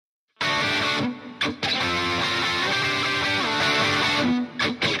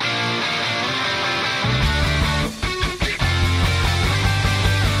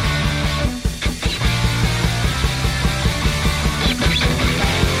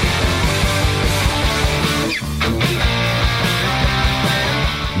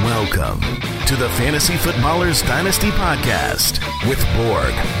the Fantasy Footballers Dynasty podcast with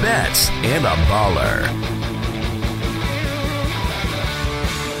Borg, Betts, and a baller.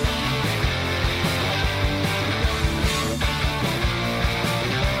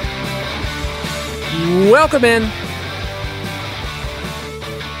 Welcome in.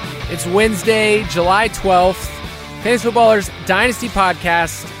 It's Wednesday, July 12th, Fantasy Footballers Dynasty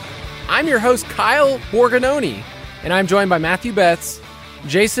podcast. I'm your host, Kyle Borgononi, and I'm joined by Matthew Betts,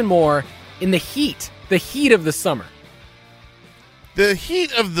 Jason Moore, in the heat of the summer. The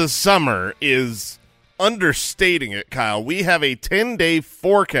heat of the summer is understating it, Kyle. We have a 10-day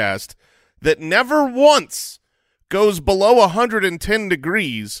forecast that never once goes below 110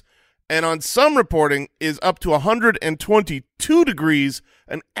 degrees, and on some reporting is up to 122 degrees,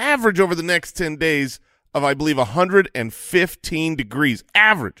 an average over the next 10 days of, I believe, 115 degrees.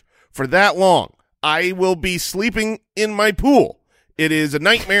 Average for that long. I will be sleeping in my pool. It is a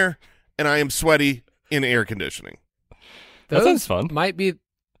nightmare, and I am sweaty in air conditioning. That sounds fun. Might be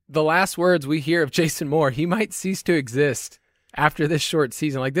the last words we hear of Jason Moore. He might cease to exist after this short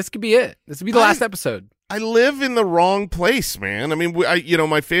season. Like, this could be it. This would be the last episode. I live in the wrong place, man. I mean,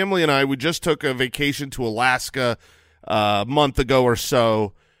 my family and I, we just took a vacation to Alaska a month ago or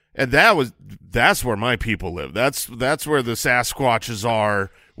so, and that's where my people live. That's where the Sasquatches are.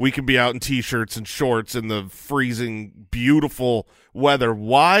 We can be out in T-shirts and shorts in the freezing, beautiful weather.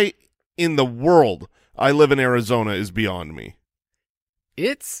 Why in the world I live in Arizona is beyond me.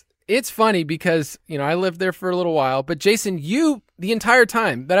 It's funny because, I lived there for a little while, but Jason, you, the entire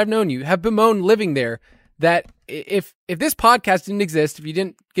time that I've known you, have bemoaned living there, that if this podcast didn't exist, if you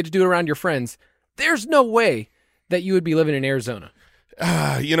didn't get to do it around your friends, there's no way that you would be living in Arizona.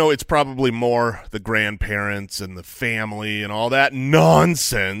 It's probably more the grandparents and the family and all that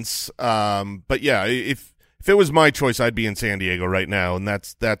nonsense. But yeah, if it was my choice, I'd be in San Diego right now, and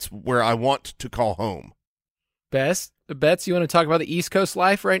that's where I want to call home. Betts, you want to talk about the East Coast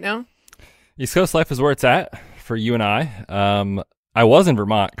life right now? East Coast life is where it's at for you and I. I was in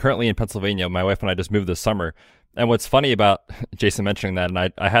Vermont, currently in Pennsylvania. My wife and I just moved this summer. And what's funny about Jason mentioning that,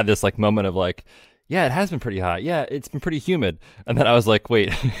 and I had this moment of yeah, it has been pretty hot. Yeah, it's been pretty humid. And then I was like,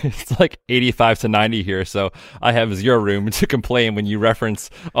 wait, it's 85 to 90 here, so I have zero room to complain when you reference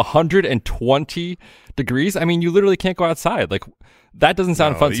 120 degrees. I mean, you literally can't go outside. That doesn't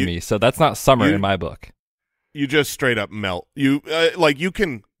sound fun to me, so that's not summer in my book. You just straight up melt. You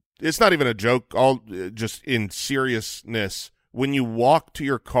can. It's not even a joke. Just in seriousness, when you walk to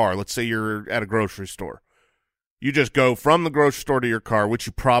your car, let's say you're at a grocery store, you just go from the grocery store to your car, which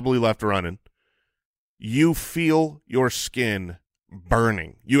you probably left running. You feel your skin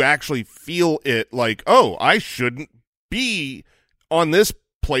burning. You actually feel it I shouldn't be on this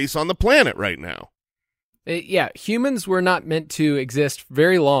place on the planet right now. Yeah, humans were not meant to exist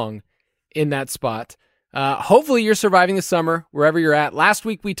very long in that spot. Hopefully you're surviving the summer wherever you're at. Last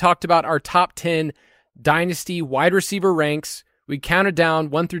week we talked about our top 10 Dynasty wide receiver ranks. We counted down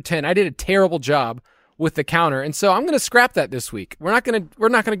 1 through 10. I did a terrible job with the counter, and so I'm going to scrap that this week. We're not going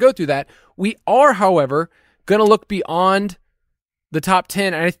to go through that. We are, however, going to look beyond the top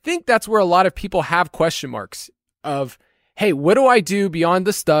 10, and I think that's where a lot of people have question marks of, hey, what do I do beyond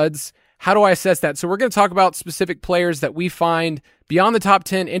the studs? How do I assess that? So we're going to talk about specific players that we find beyond the top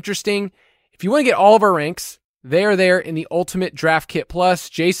 10 interesting. If you want to get all of our ranks, they are there in the Ultimate Draft Kit Plus.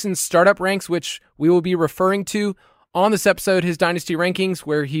 Jason's startup ranks, which we will be referring to on this episode, his Dynasty rankings,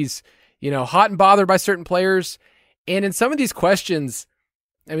 where he's hot and bothered by certain players. And in some of these questions,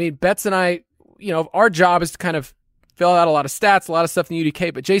 I mean, Betts and I, our job is to kind of fill out a lot of stats, a lot of stuff in the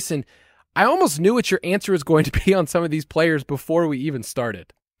UDK. But Jason, I almost knew what your answer was going to be on some of these players before we even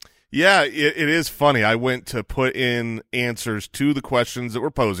started. Yeah, it is funny. I went to put in answers to the questions that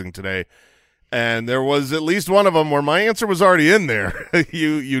we're posing today, and there was at least one of them where my answer was already in there.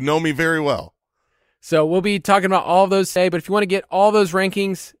 You know me very well. So we'll be talking about all of those today, but if you want to get all those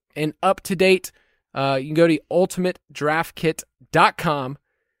rankings and up to date, you can go to ultimatedraftkit.com.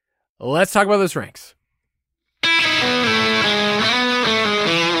 Let's talk about those ranks.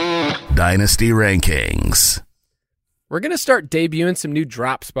 Dynasty rankings. We're going to start debuting some new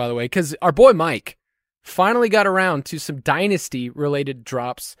drops, by the way, because our boy Mike finally got around to some Dynasty-related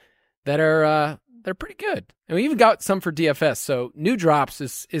drops that are they're pretty good. And we even got some for DFS, so new drops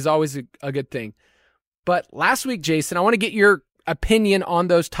is always a good thing. But last week, Jason, I want to get your opinion on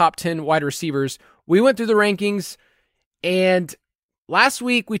those top 10 wide receivers. We went through the rankings, and last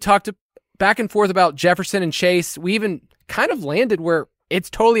week we talked back and forth about Jefferson and Chase. We even kind of landed where it's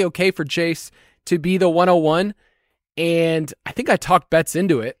totally okay for Chase to be the 101, and I think I talked Betts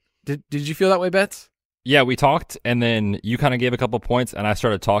into it. Did you feel that way, Betts? Yeah, we talked, and then you kind of gave a couple points, and I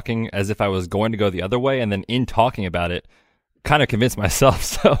started talking as if I was going to go the other way, and then in talking about it, kind of convinced myself.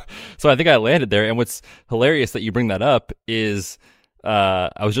 So I think I landed there. And what's hilarious that you bring that up is I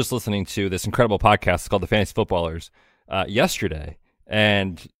was just listening to this incredible podcast called The Fantasy Footballers yesterday,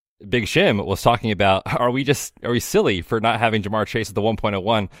 and Big Shim was talking about, are we silly for not having Jamar Chase at the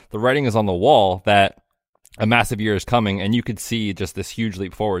 1.01? The writing is on the wall that a massive year is coming, and you could see just this huge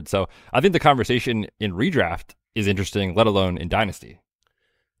leap forward. So I think the conversation in redraft is interesting, let alone in Dynasty.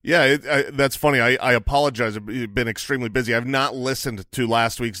 Yeah, that's funny. I apologize. I've been extremely busy. I've not listened to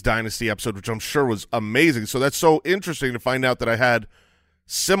last week's Dynasty episode, which I'm sure was amazing. So that's so interesting to find out that I had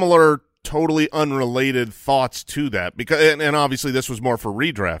similar, totally unrelated thoughts to that. And obviously this was more for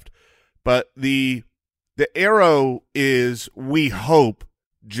redraft. But the arrow is, we hope,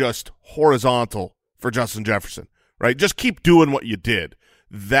 just horizontal for Justin Jefferson, right? Just keep doing what you did.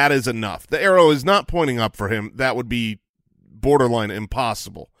 That is enough. The arrow is not pointing up for him. That would be borderline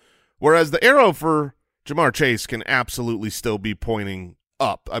impossible. Whereas the arrow for Jamar Chase can absolutely still be pointing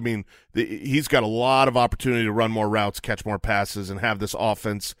up. I mean, he's got a lot of opportunity to run more routes, catch more passes, and have this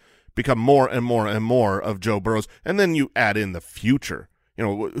offense become more and more and more of Joe Burrow's. And then you add in the future. You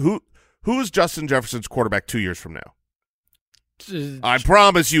know, who's Justin Jefferson's quarterback 2 years from now? I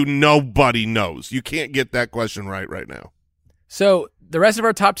promise you nobody knows. You can't get that question right now. So the rest of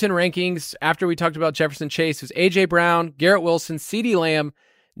our top 10 rankings, after we talked about Jefferson Chase, was A.J. Brown, Garrett Wilson, CeeDee Lamb,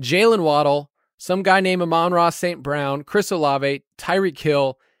 Jalen Waddle, some guy named Amon-Ra St. Brown, Chris Olave, Tyreek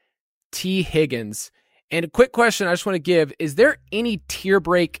Hill, T. Higgins. And a quick question I just want to give, is there any tier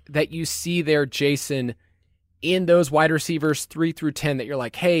break that you see there, Jason, in those wide receivers 3 through 10 that you're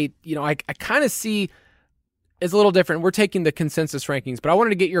like, hey, you know, I kind of see it's a little different. We're taking the consensus rankings, but I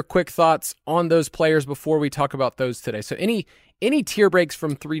wanted to get your quick thoughts on those players before we talk about those today. So any tier breaks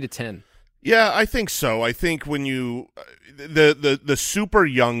from 3 to 10? Yeah, I think so. I think when you the super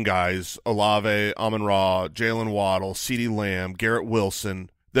young guys, Olave, Amon-Ra, Jalen Waddle, CeeDee Lamb, Garrett Wilson,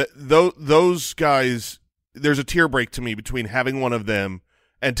 those guys, there's a tier break to me between having one of them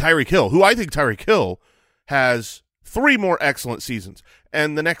and Tyreek Hill, who I think Tyreek Hill has 3 more excellent seasons.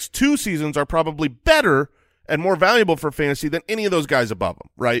 And the next 2 seasons are probably better and more valuable for fantasy than any of those guys above him,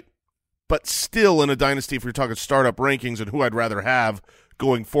 right? But still in a dynasty, if you're talking startup rankings and who I'd rather have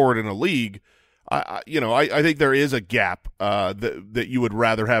going forward in a league, I think there is a gap that you would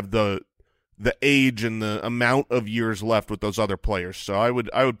rather have the age and the amount of years left with those other players. So I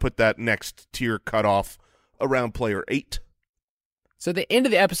would put that next tier cutoff around player 8. So at the end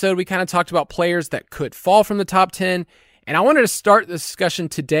of the episode, we kind of talked about players that could fall from the top 10. And I wanted to start the discussion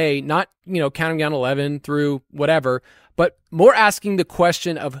today, not, counting down 11 through whatever, but more asking the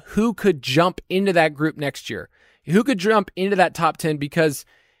question of who could jump into that group next year. Who could jump into that top 10? Because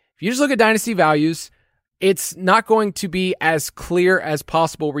if you just look at dynasty values, it's not going to be as clear as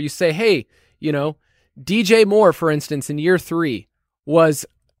possible where you say, hey, DJ Moore, for instance, in year 3 was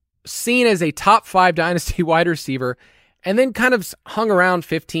seen as a top 5 dynasty wide receiver and then kind of hung around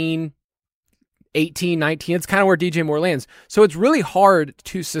 15, 18, 19. It's kind of where DJ Moore lands. So it's really hard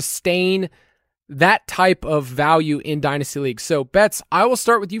to sustain that type of value in dynasty leagues. So Betts, I will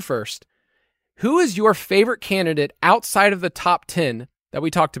start with you first. Who is your favorite candidate outside of the top 10 that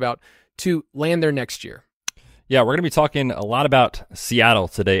we talked about to land there next year? Yeah, we're going to be talking a lot about Seattle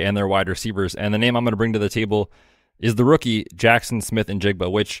today and their wide receivers. And the name I'm going to bring to the table is the rookie Jackson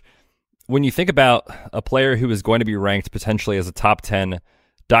Smith-Njigba, which when you think about a player who is going to be ranked potentially as a top 10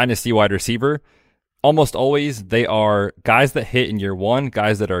 dynasty wide receiver, almost always they are guys that hit in year 1,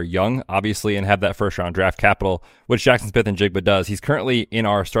 guys that are young, obviously, and have that first-round draft capital, which Jackson Smith-Njigba does. He's currently in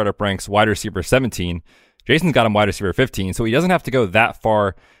our startup ranks wide receiver 17. Jason's got him wide receiver 15, so he doesn't have to go that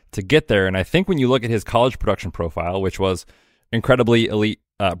far to get there. And I think when you look at his college production profile, which was incredibly elite,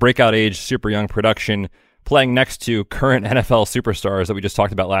 breakout age, super young production, playing next to current NFL superstars that we just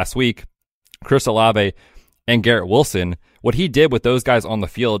talked about last week, Chris Olave and Garrett Wilson, what he did with those guys on the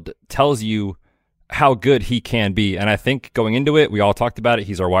field tells you how good he can be. And I think going into it, we all talked about it.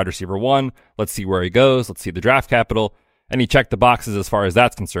 He's our wide receiver 1. Let's see where he goes. Let's see the draft capital. And he checked the boxes as far as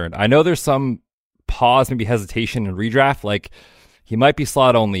that's concerned. I know there's some pause, maybe hesitation in redraft. Like he might be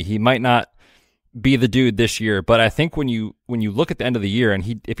slot only. He might not be the dude this year. But I think when you look at the end of the year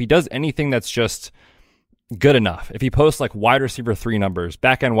and if he does anything that's just good enough, if he posts like wide receiver 3 numbers,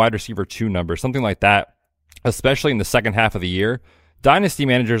 back end wide receiver 2 numbers, something like that, especially in the second half of the year, dynasty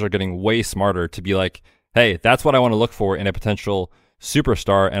managers are getting way smarter to be like, hey, that's what I want to look for in a potential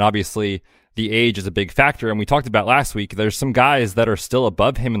superstar. And obviously the age is a big factor. And we talked about last week, there's some guys that are still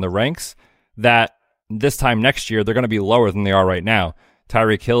above him in the ranks that this time next year, they're going to be lower than they are right now.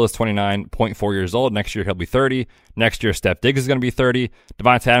 Tyreek Hill is 29.4 years old. Next year, he'll be 30. Next year, Steph Diggs is going to be 30.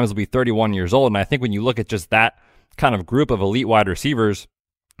 Devontae Adams will be 31 years old. And I think when you look at just that kind of group of elite wide receivers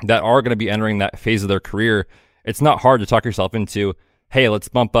that are going to be entering that phase of their career, it's not hard to talk yourself into, hey, let's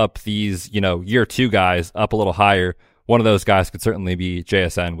bump up these, year 2 guys up a little higher. One of those guys could certainly be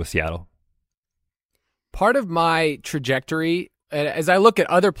JSN with Seattle. Part of my trajectory, as I look at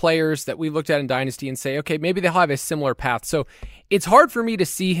other players that we've looked at in Dynasty and say, okay, maybe they'll have a similar path. So it's hard for me to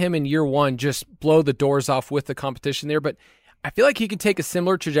see him in year 1 just blow the doors off with the competition there, but I feel like he could take a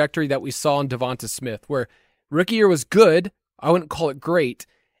similar trajectory that we saw in Devonta Smith, where rookie year was good. I wouldn't call it great.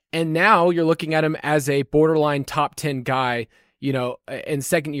 And now you're looking at him as a borderline top 10 guy. In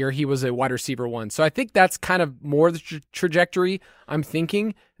second year, he was a wide receiver 1. So I think that's kind of more the trajectory I'm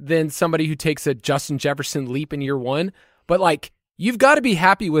thinking than somebody who takes a Justin Jefferson leap in year 1. But you've got to be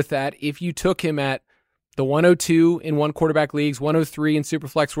happy with that if you took him at the 102 in one quarterback leagues, 103 in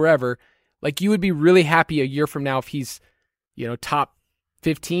Superflex, wherever. You would be really happy a year from now if he's, top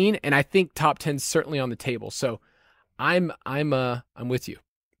 15. And I think top 10 is certainly on the table. So I'm with you.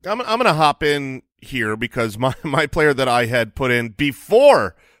 I'm going to hop in here because my player that I had put in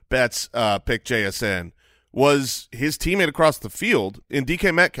before Betts picked JSN was his teammate across the field in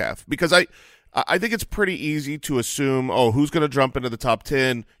DK Metcalf, because I think it's pretty easy to assume, who's going to jump into the top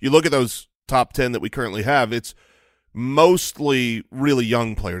 10. You look at those top 10 that we currently have, it's mostly really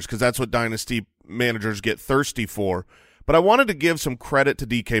young players because that's what Dynasty managers get thirsty for. But I wanted to give some credit to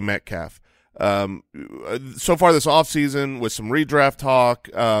DK Metcalf. So far this offseason with some redraft talk,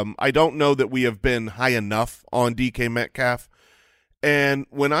 I don't know that we have been high enough on DK Metcalf. And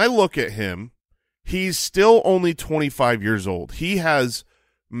when I look at him, he's still only 25 years old. He has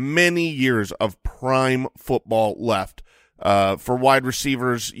many years of prime football left. For wide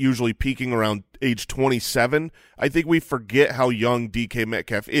receivers usually peaking around age 27, I think we forget how young DK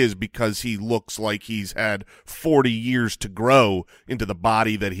Metcalf is because he looks like he's had 40 years to grow into the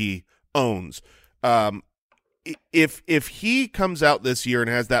body that he owns. If he comes out this year and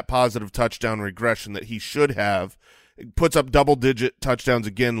has that positive touchdown regression that he should have, puts up double-digit touchdowns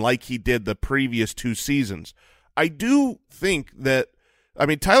again like he did the previous 2 seasons, I do think that,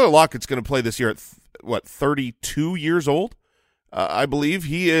 Tyler Lockett's going to play this year at, 32 years old? I believe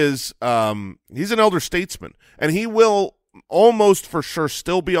he is he's an elder statesman, and he will almost for sure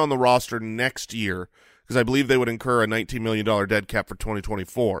still be on the roster next year because I believe they would incur a $19 million dead cap for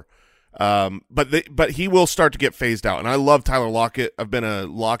 2024. But he will start to get phased out, and I love Tyler Lockett. I've been a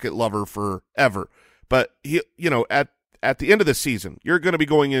Lockett lover forever. But he, at the end of the season, you're going to be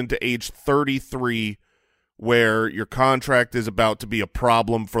going into age 33, where your contract is about to be a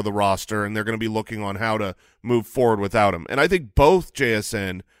problem for the roster, and they're going to be looking on how to move forward without him. And I think both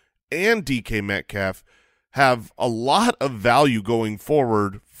JSN and DK Metcalf have a lot of value going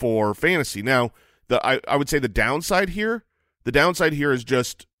forward for fantasy. Now, I would say the downside here is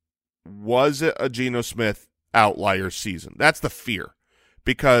just, was it a Geno Smith outlier season? That's the fear,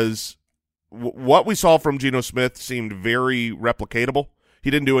 because what we saw from Geno Smith seemed very replicatable.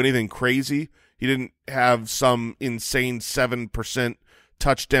 He didn't do anything crazy. He didn't have some insane 7%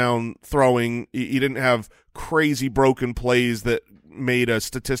 touchdown throwing. He didn't have crazy broken plays that made a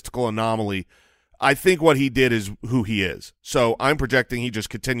statistical anomaly. I think what he did is who he is. So I'm projecting he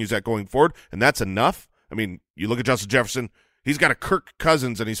just continues that going forward, and that's enough. You look at Justin Jefferson, he's got a Kirk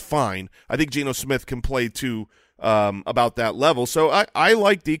Cousins, and he's fine. I think Geno Smith can play to about that level. So I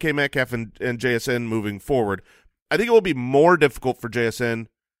like DK Metcalf and JSN moving forward. I think it will be more difficult for JSN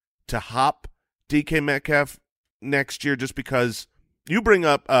to hop DK Metcalf next year just because you bring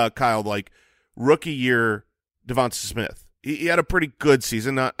up, Kyle, rookie year Devonta Smith. He had a pretty good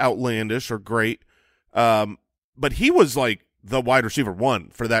season, not outlandish or great, but he was the wide receiver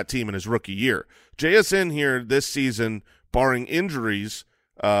 1 for that team in his rookie year. JSN here this season, barring injuries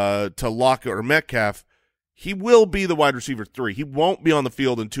to Lockett or Metcalf, he will be the wide receiver 3. He won't be on the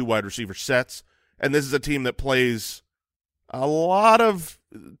field in 2 wide receiver sets, and this is a team that plays a lot of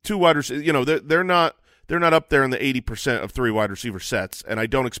 2 wide receivers. They're not up there in the 80% of 3 wide receiver sets, and I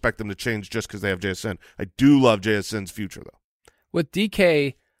don't expect them to change just because they have JSN. I do love JSN's future, though. With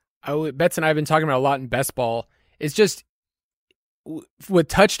DK, Betts and I have been talking about a lot in best ball. It's just with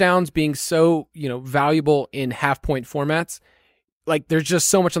touchdowns being so valuable in half-point formats, there's just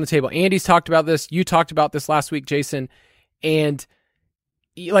so much on the table. Andy's talked about this. You talked about this last week, Jason, and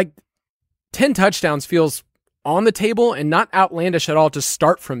 10 touchdowns feels on the table and not outlandish at all to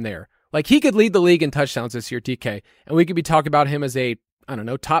start from there. He could lead the league in touchdowns this year, DK, and we could be talking about him as a,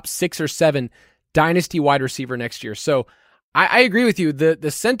 top 6 or 7 dynasty wide receiver next year. So I agree with you.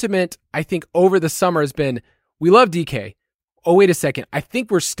 The sentiment, I think, over the summer has been, we love DK. oh, wait a second, I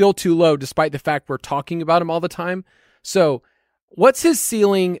think we're still too low despite the fact we're talking about him all the time. So what's his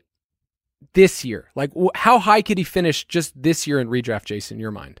ceiling this year? Like, how high could he finish just this year in redraft, Jason, in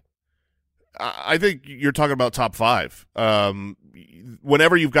your mind? I think you're talking about top 5.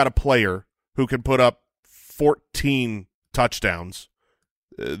 Whenever you've got a player who can put up 14 touchdowns,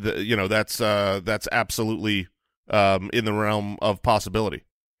 that's absolutely in the realm of possibility.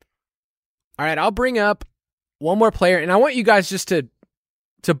 All right, I'll bring up one more player, and I want you guys just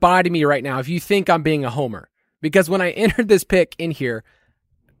to buy to me right now if you think I'm being a homer. Because when I entered this pick in here,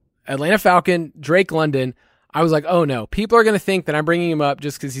 Atlanta Falcon, Drake London, I was like, oh no, people are going to think that I'm bringing him up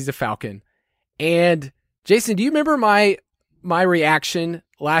just because he's a Falcon. And Jason, do you remember my reaction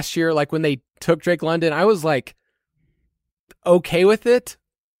last year? Like when they took Drake London, I was like okay with it,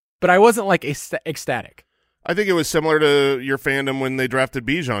 but I wasn't like ecstatic. I think it was similar to your fandom when they drafted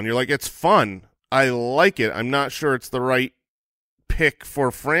Bijan. You're like, it's fun. I like it. I'm not sure it's the right pick for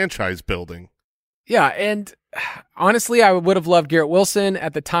franchise building. Yeah, and honestly, I would have loved Garrett Wilson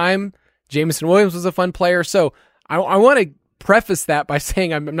at the time. Jameson Williams was a fun player. So I want to preface that by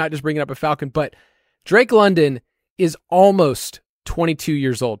saying I'm not just bringing up a Falcon, but Drake London is almost 22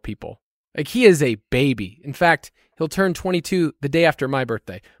 years old, people. Like, he is a baby. In fact, he'll turn 22 the day after my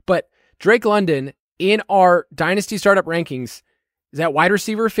birthday. But Drake London in our Dynasty Startup rankings is at wide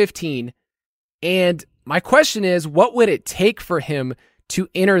receiver 15. And my question is, what would it take for him to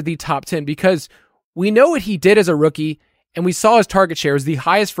enter the top 10? Because we know what he did as a rookie, and we saw his target share is the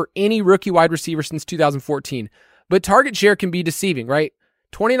highest for any rookie wide receiver since 2014. But target share can be deceiving, right?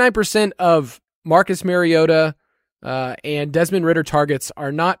 29% of Marcus Mariota and Desmond Ridder targets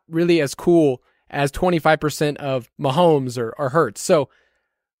are not really as cool as 25% of Mahomes or Hurts. So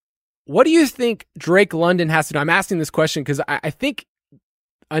what do you think Drake London has to do? I'm asking this question because I think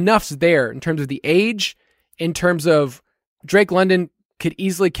enough's there in terms of the age, in terms of Drake London could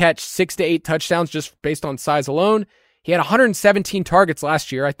easily catch 6 to 8 touchdowns just based on size alone. He had 117 targets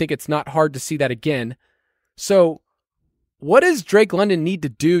last year. I think it's not hard to see that again. So what does Drake London need to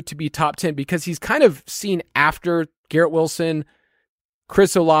do to be top 10? Because he's kind of seen after Garrett Wilson,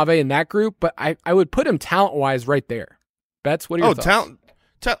 Chris Olave in that group, but I would put him talent-wise right there. Betts, what are your thoughts?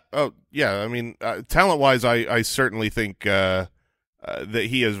 Yeah. I mean, talent-wise, I certainly think that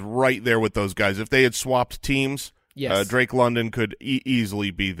he is right there with those guys. If they had swapped teams, yes, Drake London could easily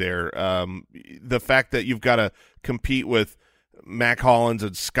be there. The fact that you've got to compete with Mac Hollins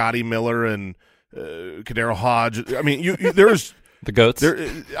and Scotty Miller and Kadero Hodge. I mean, there's the GOATs.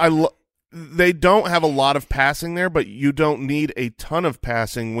 They don't have a lot of passing there, but you don't need a ton of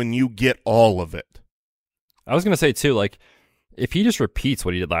passing when you get all of it. I was going to say, too, like, if he just repeats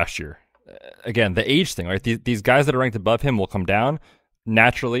what he did last year, again, the age thing, right? These guys that are ranked above him will come down.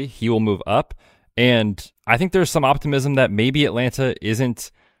 Naturally, he will move up. And I think there's some optimism that maybe Atlanta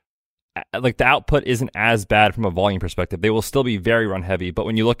isn't, like, the output isn't as bad from a volume perspective. They will still be very run heavy. But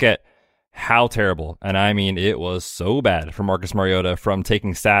when you look at how terrible, and I mean it was so bad for Marcus Mariota, from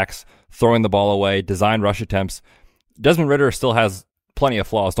taking sacks, throwing the ball away, design rush attempts. Desmond Ridder still has plenty of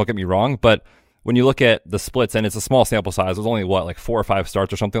flaws, don't get me wrong, but when you look at the splits, and it's a small sample size, it was only, like 4 or 5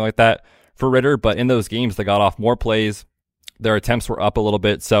 starts or something like that for Ridder, but in those games, they got off more plays, their attempts were up a little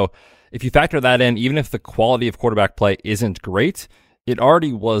bit, so if you factor that in, even if the quality of quarterback play isn't great, it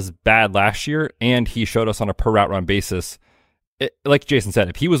already was bad last year, and he showed us on a per route run basis. Like Jason said,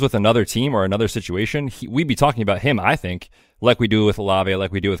 if he was with another team or another situation, we'd be talking about him, I think, like we do with Olave,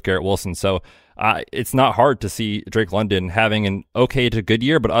 like we do with Garrett Wilson. So it's not hard to see Drake London having an okay to good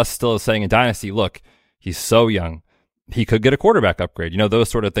year, but us still saying in Dynasty, look, he's so young. He could get a quarterback upgrade. You know,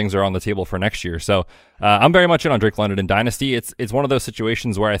 those sort of things are on the table for next year. So I'm very much in on Drake London in Dynasty. It's one of those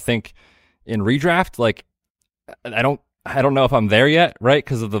situations where I think in redraft, like, I don't know if I'm there yet, right,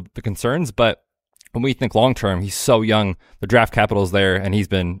 because of the concerns, but when we think long-term, he's so young, the draft capital's there, and he's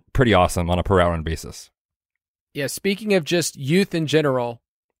been pretty awesome on a per route run basis. Yeah, speaking of just youth in general,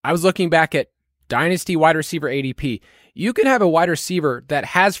 I was looking back at Dynasty wide receiver ADP. You can have a wide receiver that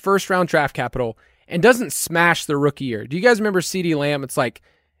has first-round draft capital and doesn't smash the rookie year. Do you guys remember CeeDee Lamb? It's like,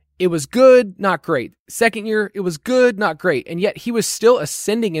 it was good, not great. Second year, it was good, not great. And yet he was still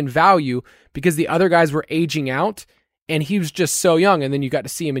ascending in value because the other guys were aging out, and he was just so young, and then you got to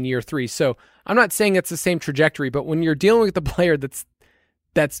see him in year 3. So I'm not saying it's the same trajectory, but when you're dealing with a player that's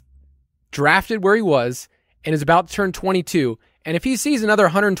drafted where he was and is about to turn 22, and if he sees another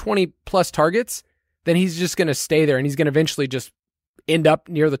 120 plus targets, then he's just going to stay there, and he's going to eventually just end up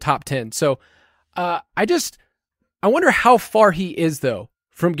near the top 10. So I wonder how far he is, though,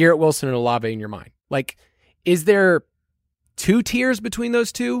 from Garrett Wilson and Olave in your mind. Like, is there 2 tiers between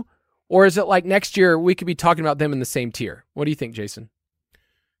those two? Or is it like next year we could be talking about them in the same tier? What do you think, Jason?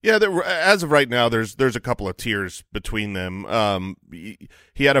 Yeah, as of right now, there's a couple of tiers between them.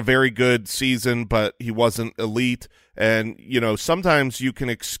 He had a very good season, but he wasn't elite. And, sometimes you can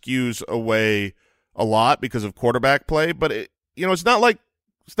excuse away a lot because of quarterback play, but it's not like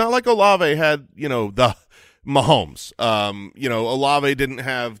Olave had, the Mahomes. Olave didn't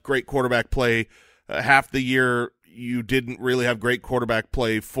have great quarterback play half the year. You didn't really have great quarterback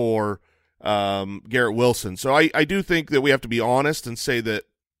play for Garrett Wilson. So I do think that we have to be honest and say that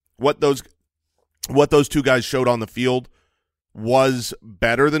what those two guys showed on the field was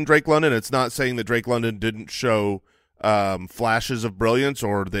better than Drake London. It's not saying that Drake London didn't show flashes of brilliance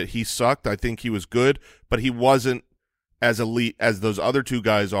or that he sucked. I think he was good, but he wasn't as elite as those other two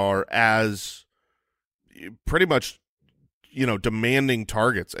guys are, as pretty much, demanding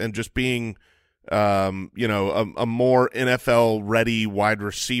targets and just being, a more NFL-ready wide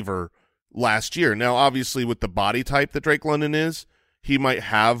receiver last year. Now, obviously, with the body type that Drake London is, he might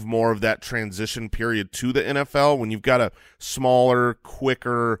have more of that transition period to the NFL when you've got a smaller,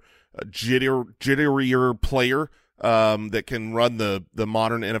 quicker, jitterier player that can run the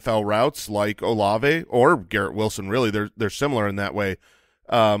modern NFL routes like Olave or Garrett Wilson. Really, they're similar in that way.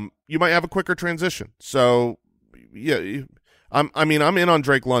 You might have a quicker transition. So, yeah, I'm in on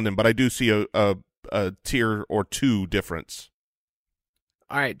Drake London, but I do see a tier or two difference.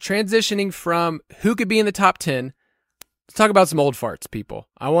 All right, transitioning from who could be in the top 10, let's talk about some old farts, people.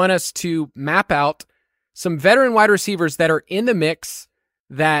 I want us to map out some veteran wide receivers that are in the mix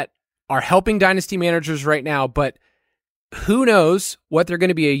that are helping dynasty managers right now, but who knows what they're going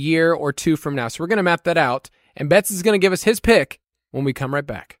to be a year or two from now. So we're going to map that out, and Betts is going to give us his pick when we come right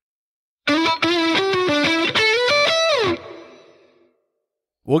back.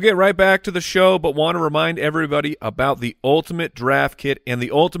 We'll get right back to the show, but want to remind everybody about the Ultimate Draft Kit and the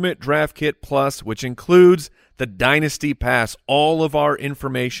Ultimate Draft Kit Plus, which includes the Dynasty Pass. All of our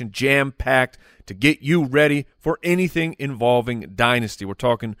information jam-packed to get you ready for anything involving Dynasty. We're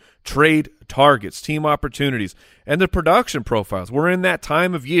talking trade targets, team opportunities, and the production profiles. We're in that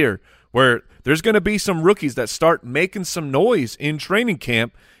time of year where there's going to be some rookies that start making some noise in training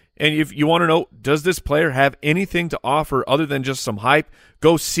camp. And if you want to know, does this player have anything to offer other than just some hype?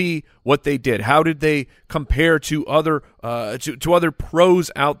 Go see what they did. How did they compare to other other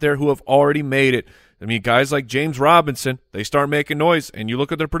pros out there who have already made it? I mean, guys like James Robinson, they start making noise, and you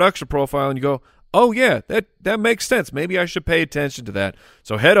look at their production profile and you go, oh, yeah, that makes sense. Maybe I should pay attention to that.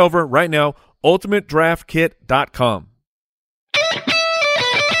 So head over right now, ultimatedraftkit.com.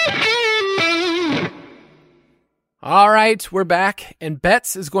 All right, we're back, and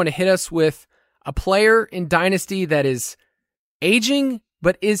Betts is going to hit us with a player in Dynasty that is aging,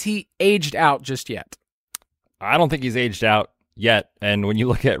 but is he aged out just yet? I don't think he's aged out yet, and when you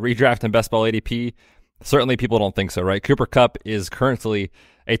look at redraft and best ball ADP, certainly people don't think so, right? Cooper Kupp is currently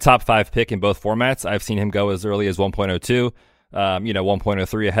a top 5 pick in both formats. I've seen him go as early as 1.02,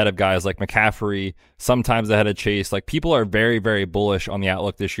 1.03 ahead of guys like McCaffrey, sometimes ahead of Chase. Like, people are very, very bullish on the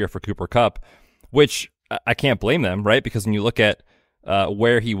outlook this year for Cooper Kupp, which I can't blame them, right? Because when you look at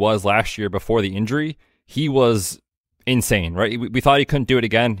where he was last year before the injury, he was insane, right? We thought he couldn't do it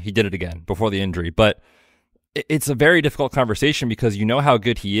again. He did it again before the injury. But it's a very difficult conversation because you know how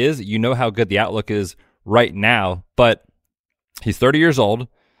good he is. You know how good the outlook is right now. But he's 30 years old.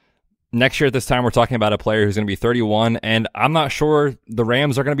 Next year at this time, we're talking about a player who's going to be 31. And I'm not sure the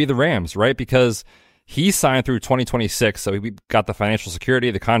Rams are going to be the Rams, right? Because he signed through 2026. So we got the financial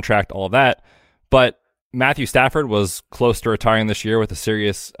security, the contract, all of that. But Matthew Stafford was close to retiring this year with a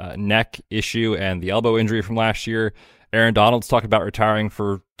serious neck issue and the elbow injury from last year. Aaron Donald's talked about retiring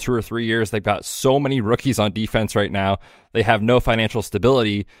for 2 or 3 years. They've got so many rookies on defense right now. They have no financial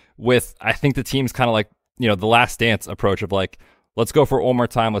stability with, I think the team's kind of like, the last dance approach of like, let's go for it one more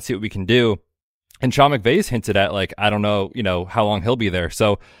time. Let's see what we can do. And Sean McVay's hinted at like, I don't know, how long he'll be there.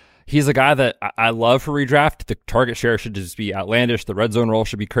 So he's a guy that I love for redraft. The target share should just be outlandish. The red zone role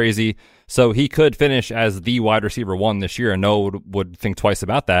should be crazy. So he could finish as the wide receiver 1 this year, and no one would think twice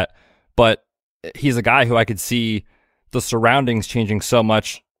about that. But he's a guy who I could see the surroundings changing so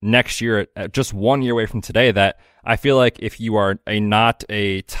much next year at just 1 year away from today that I feel like if you are not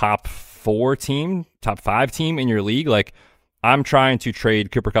a top 4 team, top 5 team in your league, like I'm trying to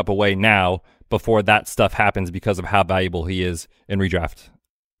trade Cooper Kupp away now before that stuff happens because of how valuable he is in redraft.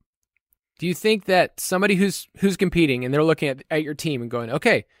 Do you think that somebody who's competing and they're looking at your team and going,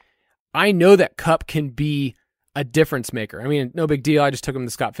 okay, I know that Kupp can be a difference maker. I mean, no big deal. I just took him to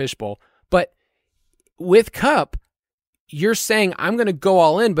the Scott Fish Bowl. But with Kupp, you're saying I'm going to go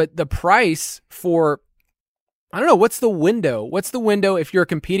all in, but the price for I don't know. What's the window? What's the window if you're a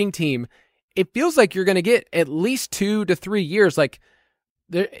competing team? It feels like you're going to get at least 2 to 3 years. Like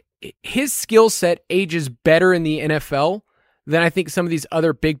his skill set ages better in the NFL than I think some of these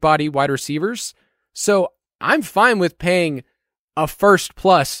other big body wide receivers. So I'm fine with paying a first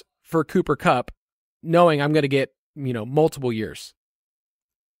plus for Cooper Kupp, knowing I'm going to get, multiple years.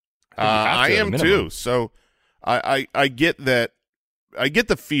 I am too. So I get that. I get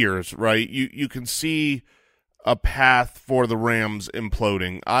the fears, right? You can see a path for the Rams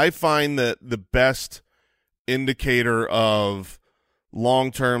imploding. I find that the best indicator of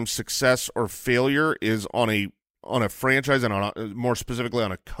long-term success or failure is on a franchise and more specifically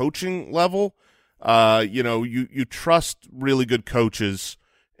on a coaching level. You trust really good coaches,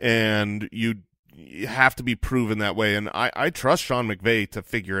 and you have to be proven that way. And I trust Sean McVay to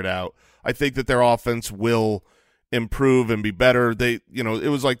figure it out. I think that their offense will improve and be better. It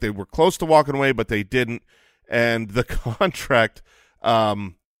was like they were close to walking away, but they didn't. And the contract,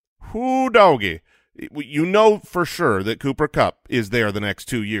 doggy. You know for sure that Cooper Kupp is there the next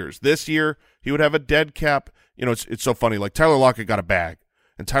 2 years. This year, he would have a dead cap. It's so funny. Like Tyler Lockett got a bag,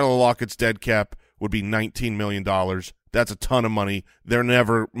 and Tyler Lockett's dead cap would be $19 million. That's a ton of money. They're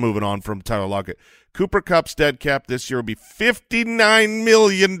never moving on from Tyler Lockett. Cooper Kupp's dead cap this year will be $59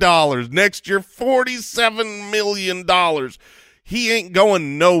 million. Next year, $47 million. He ain't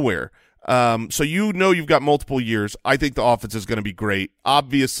going nowhere. So you've got multiple years. I think the offense is going to be great.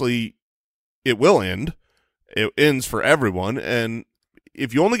 Obviously, it will end. It ends for everyone. And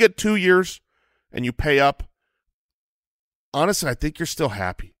if you only get 2 years and you pay up, honestly, I think you're still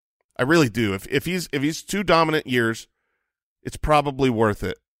happy. I really do. If he's 2 dominant years, it's probably worth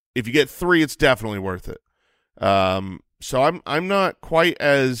it. If you get 3, it's definitely worth it. So I'm not quite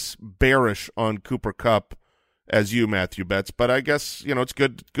as bearish on Cooper Kupp as you, Matthew Betts, but I guess it's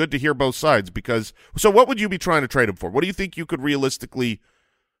good to hear both sides because. So what would you be trying to trade him for? What do you think you could realistically,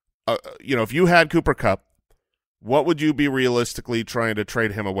 if you had Cooper Kupp, what would you be realistically trying to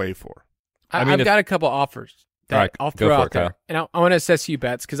trade him away for? I've got a couple offers that I'll throw out there, and I want to assess you,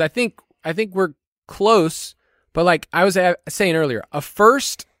 Betts, because I think we're close. But like I was saying earlier, a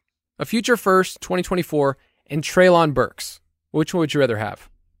future first, 2024, and Treylon Burks. Which one would you rather have?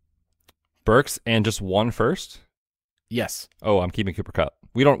 Burks and just one first? Yes. Oh, I'm keeping Cooper Kupp.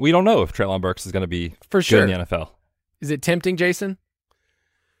 We don't know if Treylon Burks is going to be for sure good in the NFL. Is it tempting, Jason?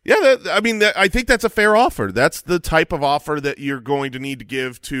 Yeah, I think that's a fair offer. That's the type of offer that you're going to need to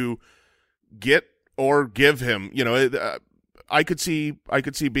give to get or give him. I could see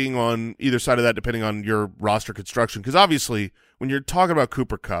being on either side of that depending on your roster construction. Because obviously, when you're talking about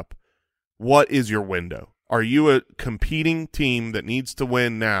Cooper Kupp, what is your window? Are you a competing team that needs to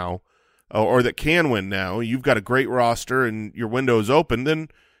win now, or that can win now? You've got a great roster and your window is open. Then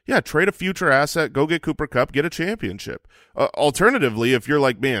yeah, trade a future asset, go get Cooper Kupp, get a championship. Alternatively, if you're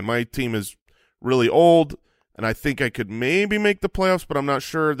like, man, my team is really old and I think I could maybe make the playoffs, but I'm not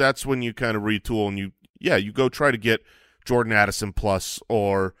sure, that's when you kind of retool and you go try to get Jordan Addison plus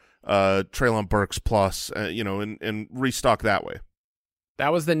or Treylon Burks plus, and restock that way.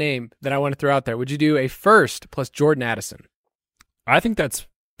 That was the name that I want to throw out there. Would you do a first plus Jordan Addison? I think it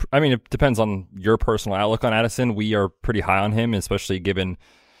depends on your personal outlook on Addison. We are pretty high on him, especially given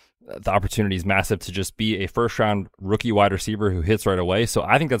the opportunity is massive to just be a first-round rookie wide receiver who hits right away. So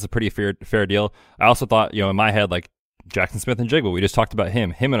I think that's a pretty fair deal. I also thought, in my head, like Jackson Smith and Jigba, we just talked about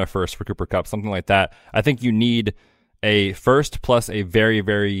him in a first for Cooper Kupp, something like that. I think you need a first plus a very,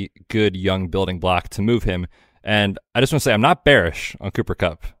 very good young building block to move him. And I just want to say I'm not bearish on Cooper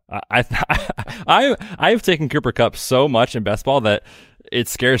Kupp. I've taken Cooper Kupp so much in best ball that it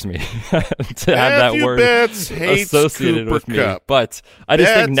scares me to have that word associated with me. But I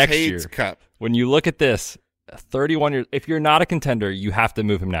just think next year, when you look at this, 31 years, if you're not a contender, you have to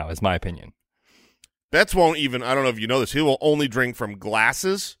move him now, is my opinion. Betts won't even, I don't know if you know this, he will only drink from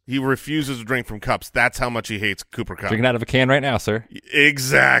glasses. He refuses to drink from cups. That's how much he hates Cooper Kupp. Drinking out of a can right now, sir.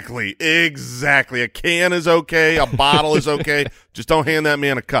 Exactly. A can is okay. A bottle is okay. Just don't hand that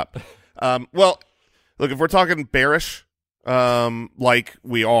man a cup. Well, look, if we're talking bearish, like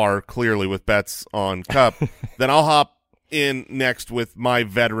we are clearly with Betts on Kupp, then I'll hop in next with my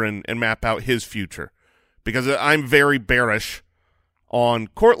veteran and map out his future. Because I'm very bearish on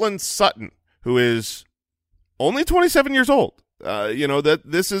Courtland Sutton, who is only 27 years old. That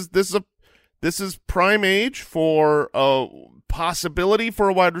this is prime age for a possibility for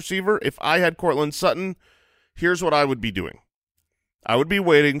a wide receiver. If I had Courtland Sutton, here's what I would be doing. I would be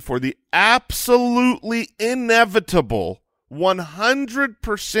waiting for the absolutely inevitable,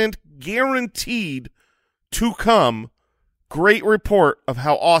 100% guaranteed to come great report of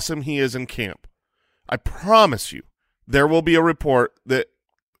how awesome he is in camp. I promise you, there will be a report that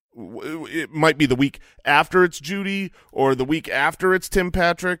it might be the week after it's Judy or the week after it's Tim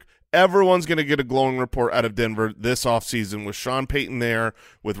Patrick. Everyone's going to get a glowing report out of Denver this offseason with Sean Payton there,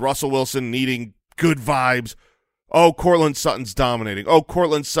 with Russell Wilson needing good vibes. Oh, Cortland Sutton's dominating. Oh,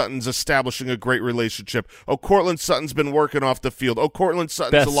 Cortland Sutton's establishing a great relationship. Oh, Cortland Sutton's been working off the field. Oh, Cortland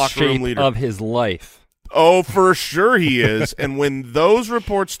Sutton's Best a locker room leader. of his life. Oh, for sure he is. And when those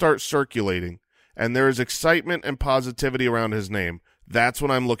reports start circulating and there is excitement and positivity around his name, that's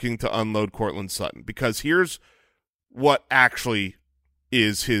when I'm looking to unload Cortland Sutton, because here's what actually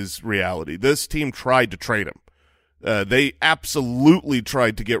is his reality. This team tried to trade him. They absolutely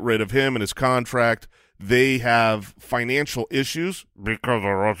tried to get rid of him and his contract. They have financial issues because of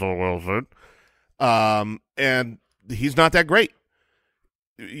Russell Wilson, and he's not that great.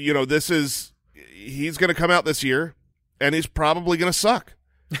 You know, he's going to come out this year, and he's probably going to suck.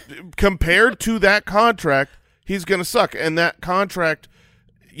 Compared to that contract, he's going to suck. And that contract,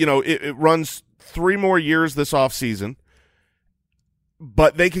 you know, it runs 3 more years this offseason,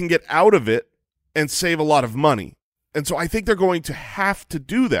 but they can get out of it and save a lot of money. And so I think they're going to have to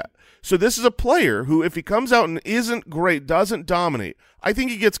do that. So this is a player who, if he comes out and isn't great, doesn't dominate, I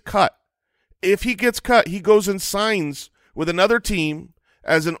think he gets cut. If he gets cut, he goes and signs with another team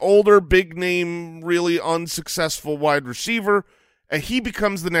as an older, big-name, really unsuccessful wide receiver, and he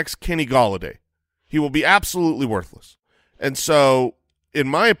becomes the next Kenny Golladay. He will be absolutely worthless. And so, in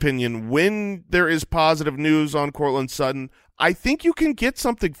my opinion, when there is positive news on Cortland Sutton, I think you can get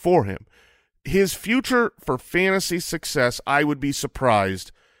something for him. His future for fantasy success, I would be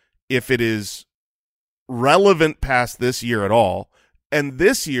surprised if it is relevant past this year at all. And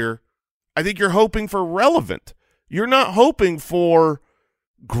this year, I think you're hoping for relevant. You're not hoping for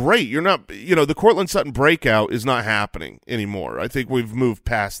great. You're not, you know, the Cortland Sutton breakout is not happening anymore. I think we've moved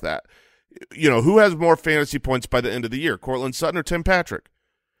past that. You know, who has more fantasy points by the end of the year, Cortland Sutton or Tim Patrick?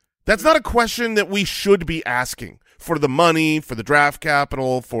 That's not a question that we should be asking for the money, for the draft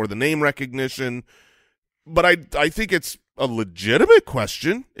capital, for the name recognition. But I think it's a legitimate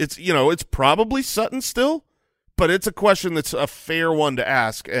question. It's, you know, it's probably Sutton still, but it's a question that's a fair one to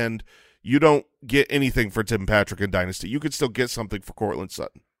ask, and you don't get anything for Tim Patrick in Dynasty. You could still get something for Cortland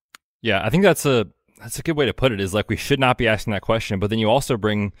Sutton. Yeah, I think that's a good way to put it, is like we should not be asking that question, but then you also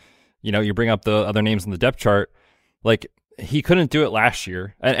bring up the other names on the depth chart. Like, he couldn't do it last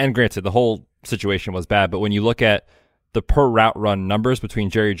year, and granted, the whole situation was bad, but when you look at the per route run numbers between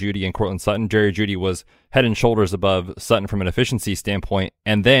Jerry Jeudy and Cortland Sutton, Jerry Jeudy was head and shoulders above Sutton from an efficiency standpoint,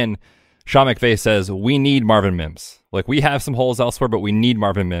 and then Sean McVay says, we need Marvin Mims. Like, we have some holes elsewhere, but we need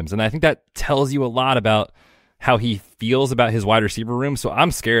Marvin Mims. And I think that tells you a lot about how he feels about his wide receiver room. So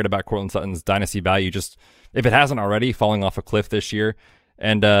I'm scared about Cortland Sutton's dynasty value, just if it hasn't already, falling off a cliff this year.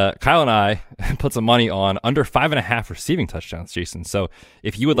 And Kyle and I put some money on under 5.5 receiving touchdowns, Jason. So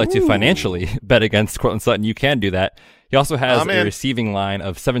if you would like to financially bet against Cortland Sutton, you can do that. He also has a receiving line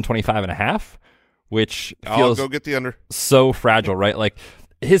of 725.5, which feels go get the under. So fragile, right? Like,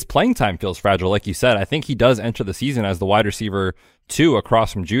 his playing time feels fragile. Like you said, I think he does enter the season as the wide receiver 2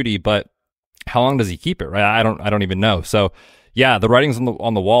 across from Jeudy, but how long does he keep it, right? I don't even know. So yeah, the writing's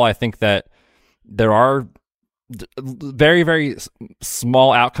on the wall. I think that there are very, very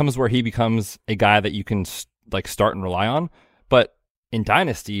small outcomes where he becomes a guy that you can like start and rely on. But in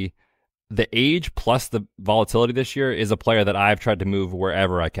Dynasty, the age plus the volatility this year is a player that I've tried to move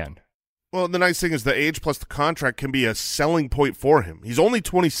wherever I can. Well, the nice thing is the age plus the contract can be a selling point for him. He's only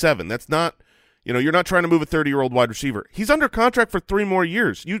 27. That's not, you know, you're not trying to move a 30-year-old wide receiver. He's under contract for 3 more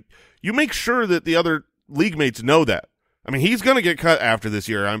years. You make sure that the other league mates know that. I mean, he's going to get cut after this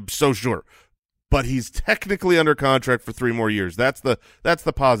year, I'm so sure. But he's technically under contract for 3 more years. That's the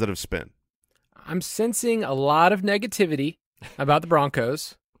positive spin. I'm sensing a lot of negativity about the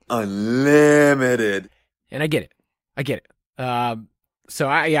Broncos. Unlimited. And I get it. So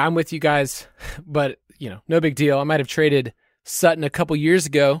I'm with you guys, but you know, no big deal. I might have traded Sutton a couple years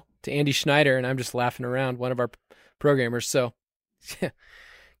ago to Andy Schneider, and I'm just laughing around, one of our programmers. So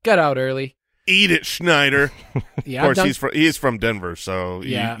got out early. Eat it, Schneider. Yeah, of course, he's from Denver, so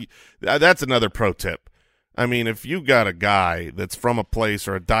yeah, that's another pro tip. I mean, if you got a guy that's from a place,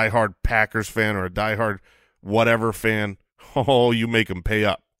 or a diehard Packers fan, or a diehard whatever fan, oh, you make him pay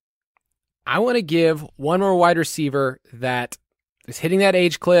up. I want to give one more wide receiver that is hitting that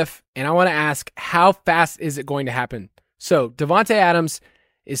age cliff, and I want to ask, how fast is it going to happen? So Devontae Adams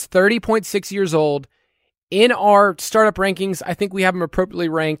is 30.6 years old. In our startup rankings, I think we have him appropriately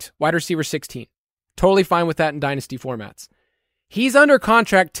ranked wide receiver 16. Totally fine with that in dynasty formats. He's under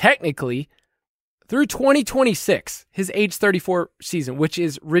contract technically through 2026, his age 34 season, which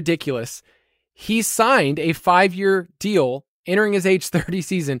is ridiculous. he signed a 5-year deal entering his age 30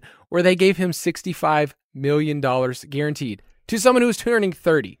 season where they gave him $65 million guaranteed to someone who's turning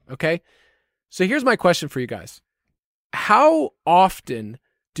 30, okay? So here's my question for you guys. How often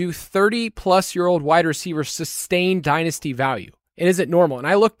do 30-plus-year-old wide receivers sustain dynasty value? And is it normal? And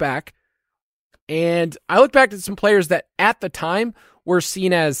I look back at some players that at the time were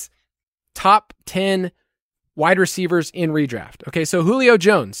seen as top 10 wide receivers in redraft. Okay, so Julio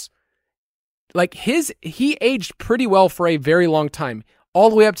Jones, he aged pretty well for a very long time, all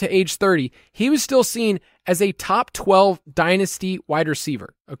the way up to age 30. He was still seen as a top 12 dynasty wide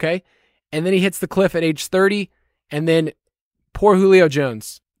receiver, okay? And then he hits the cliff at age 30, and then poor Julio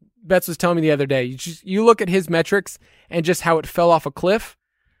Jones. Betts was telling me the other day, you look at his metrics and just how it fell off a cliff.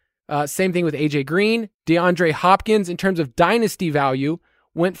 Same thing with AJ Green. DeAndre Hopkins, in terms of dynasty value,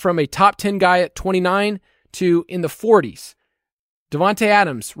 went from a top 10 guy at 29 to in the 40s. Devontae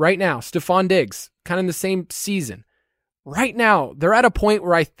Adams, right now, Stephon Diggs, kind of in the same season. Right now, they're at a point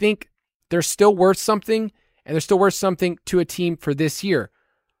where I think they're still worth something, and they're still worth something to a team for this year.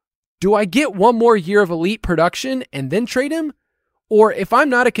 Do I get one more year of elite production and then trade him? Or if I'm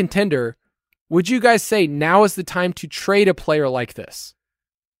not a contender, would you guys say now is the time to trade a player like this?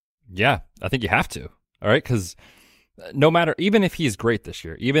 Yeah, I think you have to. All right, because no matter, even if he's great this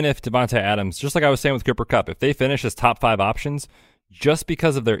year, even if Devontae Adams, just like I was saying with Cooper Kupp, if they finish as top 5 options, just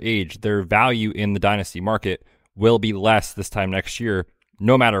because of their age, their value in the dynasty market will be less this time next year,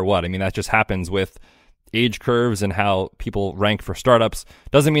 no matter what. I mean, that just happens with age curves and how people rank for startups.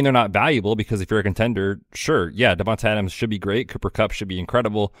 Doesn't mean they're not valuable, because if you're a contender, sure, yeah, Devontae Adams should be great. Cooper Kupp should be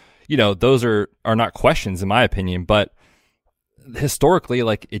incredible. Those are not questions in my opinion, but historically,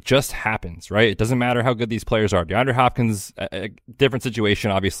 it just happens, right? It doesn't matter how good these players are. DeAndre Hopkins, a different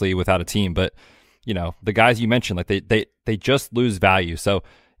situation, obviously, without a team, but the guys you mentioned, they just lose value. So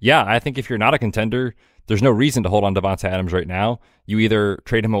yeah, I think if you're not a contender, there's no reason to hold on to Devontae Adams right now. You either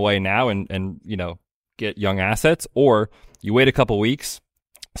trade him away now and get young assets, or you wait a couple weeks,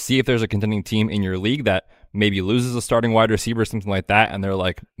 see if there's a contending team in your league that maybe loses a starting wide receiver, something like that, and they're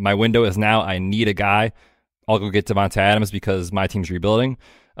like, my window is now, I need a guy. I'll go get Devontae Adams because my team's rebuilding.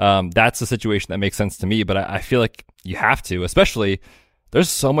 That's the situation that makes sense to me, but I feel like you have to, especially there's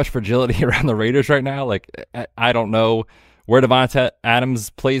so much fragility around the Raiders right now. I don't know where Devontae Adams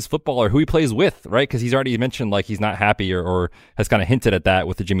plays football or who he plays with, right? Because he's already mentioned he's not happy or has kind of hinted at that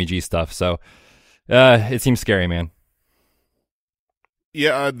with the Jimmy G stuff. So it seems scary, man.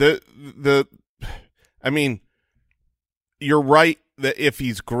 Yeah, I mean, you're right that if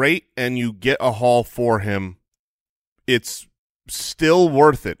he's great and you get a haul for him, it's still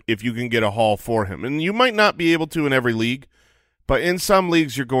worth it if you can get a haul for him. And you might not be able to in every league, but in some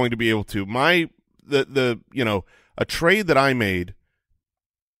leagues you're going to be able to. A trade that I made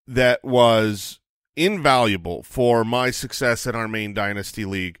that was invaluable for my success in our main dynasty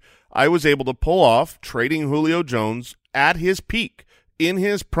league, I was able to pull off trading Julio Jones at his peak, in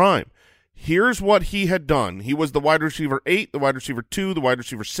his prime. Here's what he had done. He was the wide receiver 8, the wide receiver 2, the wide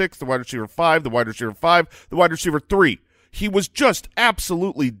receiver 6, the wide receiver 5, the wide receiver 5, the wide receiver 3. He was just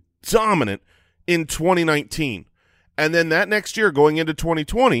absolutely dominant in 2019. And then that next year, going into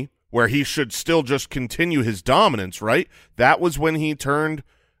 2020, where he should still just continue his dominance, right? That was when he turned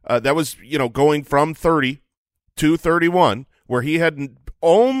going from 30 to 31, where he had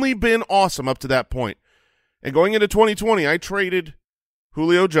only been awesome up to that point. And going into 2020, I traded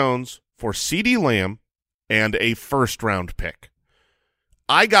Julio Jones for CeeDee Lamb and a first-round pick.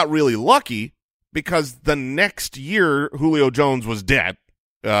 I got really lucky because the next year Julio Jones was dead.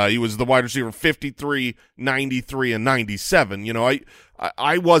 He was the wide receiver 53, 93, and 97.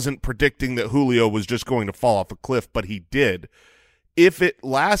 I wasn't predicting that Julio was just going to fall off a cliff, but he did. If it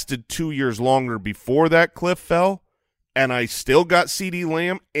lasted 2 years longer before that cliff fell, and I still got CeeDee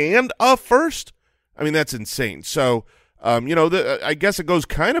Lamb and a first, I mean, that's insane. So, I guess it goes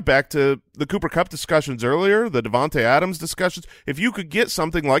kind of back to the Cooper Kupp discussions earlier, the Devontae Adams discussions. If you could get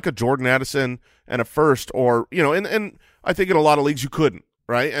something like a Jordan Addison and a first, or, and I think in a lot of leagues you couldn't,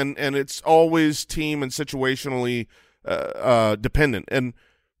 right? And it's always team and situationally dependent. And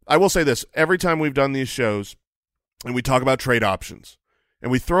I will say this, every time we've done these shows and we talk about trade options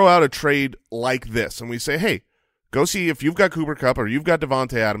and we throw out a trade like this and we say, hey, go see if you've got Cooper Kupp or you've got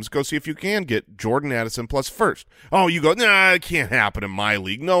Devontae Adams. Go see if you can get Jordan Addison plus first. Oh, you go, nah, it can't happen in my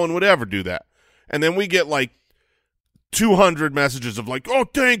league. No one would ever do that. And then we get 200 messages of oh,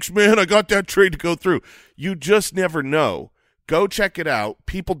 thanks, man, I got that trade to go through. You just never know. Go check it out.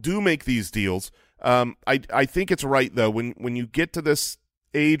 People do make these deals. I think it's right, though, when you get to this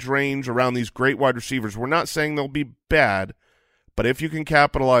age range around these great wide receivers, we're not saying they'll be bad, But if you can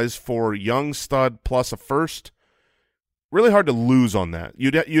capitalize for young stud plus a first, really hard to lose on that.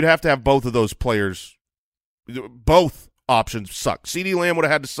 You'd have to have both of those players. Both options suck. CeeDee Lamb would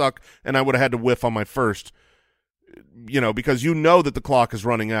have had to suck, and I would have had to whiff on my first, because that the clock is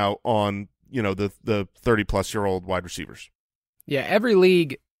running out on, the 30-plus-year-old wide receivers. Yeah, every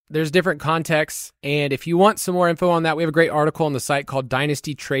league, there's different contexts, and if you want some more info on that, we have a great article on the site called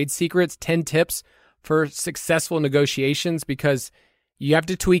Dynasty Trade Secrets, 10 tips for successful negotiations, because you have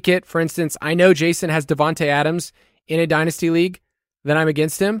to tweak it. For instance, I know Jason has Devontae Adams in a Dynasty league, then I'm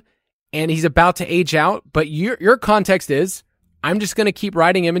against him, and he's about to age out, but your context is, I'm just going to keep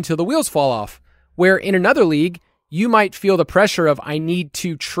riding him until the wheels fall off, where in another league, you might feel the pressure of, I need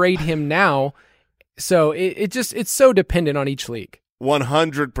to trade him now. So it's so dependent on each league.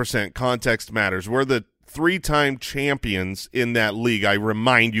 100% context matters. We're the 3-time champions in that league. I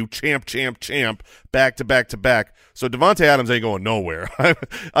remind you, champ, back to back to back. So Devontae Adams ain't going nowhere.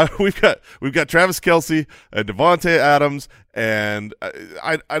 We've got Travis Kelce, Devontae Adams, and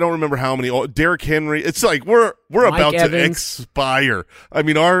I don't remember how many. Derrick Henry. It's like we're Mike about Evans. to expire. I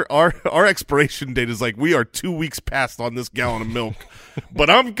mean, our expiration date is like we are 2 weeks past on this gallon of milk. But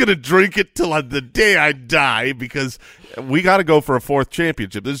I'm gonna drink it till the day I die because we got to go for a 4th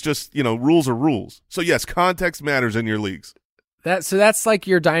championship. There's just rules are rules. So yes, context matters in your leagues. That's like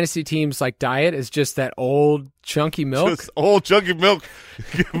your dynasty team's like diet is just that old chunky milk. Just old chunky milk,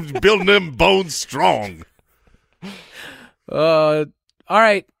 building them bones strong. All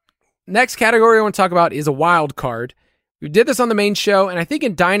right. Next category I want to talk about is a wild card. We did this on the main show, and I think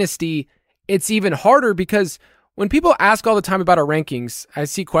in Dynasty it's even harder because when people ask all the time about our rankings, I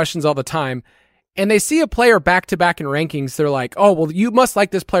see questions all the time, and they see a player back-to-back in rankings, they're like, oh, well, you must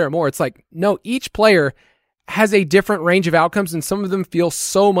like this player more. It's like, no, each player has a different range of outcomes, and some of them feel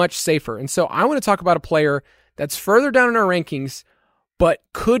so much safer. And so I want to talk about a player that's further down in our rankings, but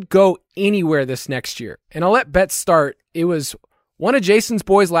could go anywhere this next year. And I'll let Betts start. It was one of Jason's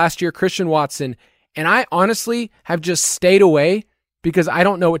boys last year, Christian Watson, and I honestly have just stayed away because I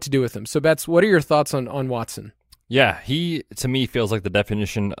don't know what to do with him. So, Betts, what are your thoughts on Watson? Yeah, he to me feels like the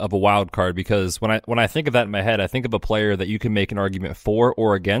definition of a wild card because when I think of that in my head, I think of a player that you can make an argument for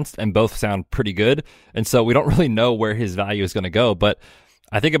or against, and both sound pretty good. And so we don't really know where his value is going to go. But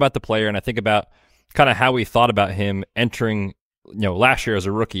I think about the player, and I think about kind of how we thought about him entering. Last year as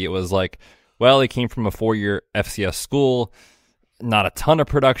a rookie, it was like, well, he came from a 4-year FCS school, not a ton of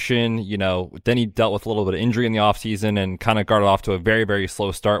production. Then he dealt with a little bit of injury in the offseason and kind of got off to a very, very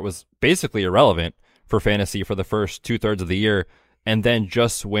slow start. Was basically irrelevant for fantasy for the first 2/3 of the year, and then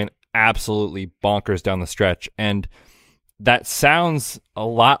just went absolutely bonkers down the stretch. And that sounds a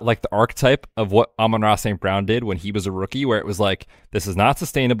lot like the archetype of what Amon-Ra St. Brown did when he was a rookie, where it was like, this is not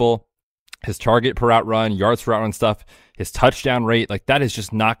sustainable. His target per route run, yards per route run stuff, his touchdown rate, like that is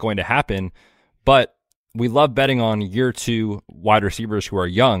just not going to happen. But we love betting on year 2 wide receivers who are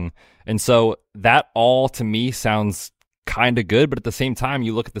young. And so that all to me sounds kind of good. But at the same time,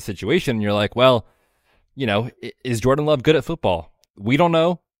 you look at the situation and you're like, well, is Jordan Love good at football? We don't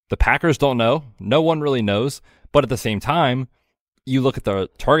know. The Packers don't know. No one really knows. But at the same time, you look at the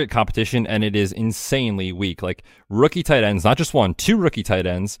target competition and it is insanely weak. Like rookie tight ends, not just 1, 2 rookie tight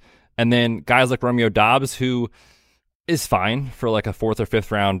ends. And then guys like Romeo Doubs, who is fine for like a 4th or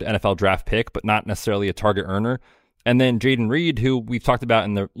 5th round NFL draft pick, but not necessarily a target earner. And then Jaden Reed, who we've talked about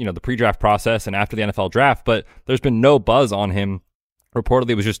in the the pre-draft process and after the NFL draft, but there's been no buzz on him.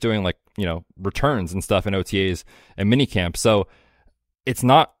 Reportedly was just doing returns and stuff in OTAs and minicamp. So it's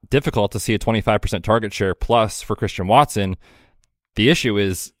not difficult to see a 25% target share plus for Christian Watson. The issue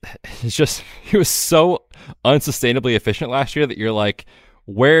is he was so unsustainably efficient last year that you're like,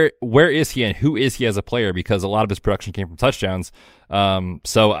 where is he and who is he as a player? Because a lot of his production came from touchdowns.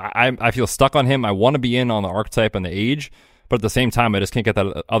 So I feel stuck on him. I want to be in on the archetype and the age, but at the same time, I just can't get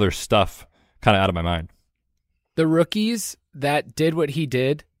that other stuff kind of out of my mind. The rookies that did what he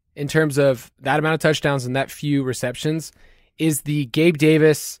did in terms of that amount of touchdowns and that few receptions is the Gabe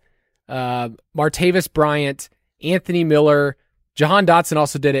Davis, Martavis Bryant, Anthony Miller, Jahan Dotson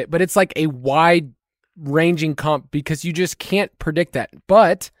also did it, but it's like a wide ranging comp because you just can't predict that.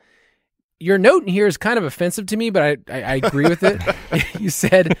 But your note in here is kind of offensive to me, but I agree with it. You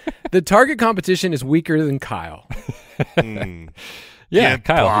said the target competition is weaker than Kyle. Yeah,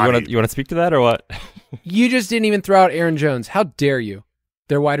 Kyle, you want to speak to that or what? You just didn't even throw out Aaron Jones. How dare you?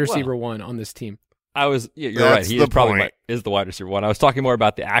 They're wide receiver 1 on this team. You're right. He is probably is the wide receiver 1. I was talking more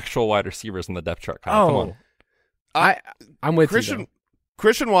about the actual wide receivers in the depth chart. Kyle. Come on. I'm with you.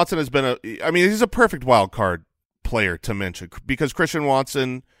 Christian Watson has been he's a perfect wild card player to mention because Christian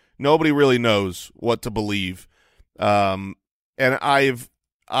Watson, nobody really knows what to believe. And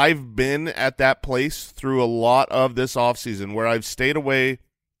I've been at that place through a lot of this offseason where I've stayed away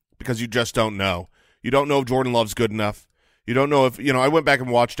because you just don't know. You don't know if Jordan Love's good enough. You don't know if, I went back and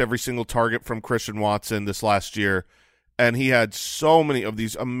watched every single target from Christian Watson this last year, and he had so many of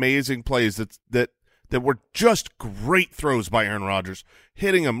these amazing plays that were just great throws by Aaron Rodgers,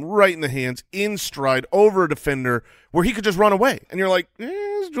 hitting him right in the hands, in stride, over a defender, where he could just run away. And you're like,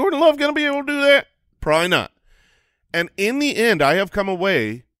 is Jordan Love going to be able to do that? Probably not. And in the end, I have come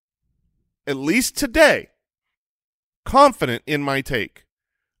away, at least today, confident in my take.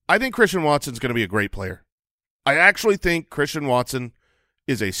 I think Christian Watson's going to be a great player. I actually think Christian Watson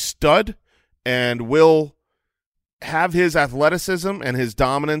is a stud and will have his athleticism and his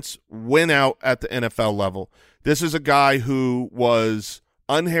dominance win out at the NFL level. This is a guy who was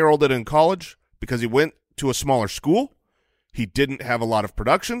unheralded in college because he went to a smaller school. He didn't have a lot of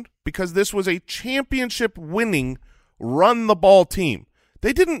production because this was a championship-winning run-the-ball team.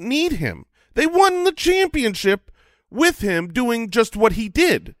 They didn't need him. They won the championship with him doing just what he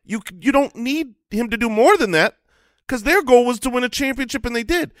did. You don't need him to do more than that because their goal was to win a championship, and they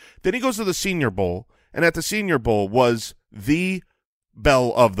did. Then he goes to the Senior Bowl, and at the Senior Bowl was the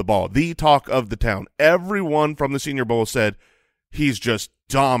belle of the ball, the talk of the town. Everyone from the Senior Bowl said he's just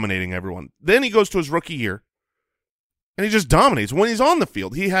dominating everyone. Then he goes to his rookie year, and he just dominates. When he's on the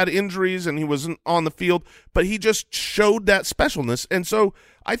field, he had injuries and he wasn't on the field, but he just showed that specialness. And so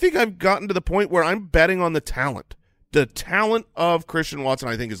I think I've gotten to the point where I'm betting on the talent. The talent of Christian Watson,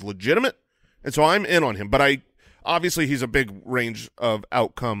 I think, is legitimate, and so I'm in on him. But obviously he's a big range of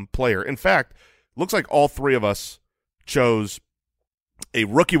outcome player. In fact, looks like all three of us chose a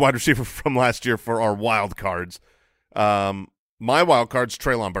rookie wide receiver from last year for our wild cards. My wild card's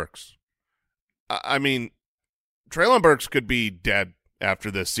Treylon Burks. I mean, Treylon Burks could be dead after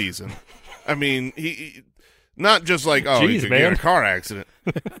this season. I mean, he not just like, he could get in a car accident.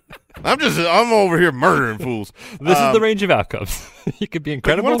 I'm over here murdering fools. This is the range of outcomes. He could be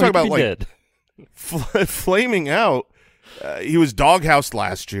incredible. You want to talk about dead. Flaming out? He was doghoused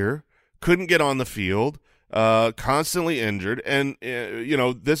last year. Couldn't get on the field. Constantly injured, and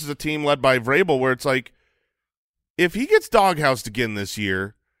this is a team led by Vrabel where it's like, if he gets doghoused again this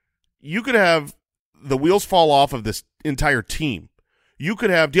year, you could have the wheels fall off of this entire team. You could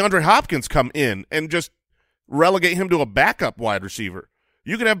have DeAndre Hopkins come in and just relegate him to a backup wide receiver.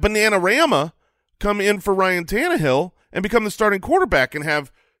 You could have Bananarama come in for Ryan Tannehill and become the starting quarterback and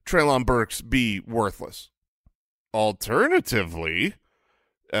have Treylon Burks be worthless. Alternatively,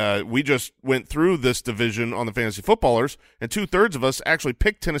 we just went through this division on the Fantasy Footballers, and 2/3 of us actually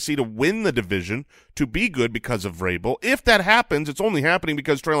picked Tennessee to win the division, to be good because of Vrabel. If that happens, it's only happening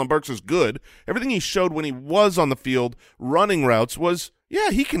because Treylon Burks is good. Everything he showed when he was on the field running routes was,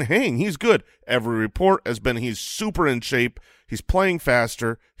 he can hang. He's good. Every report has been he's super in shape. He's playing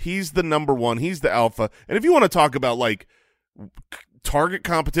faster. He's the number one. He's the alpha. And if you want to talk about, like, target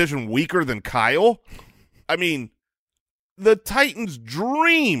competition weaker than Kyle, I mean, the Titans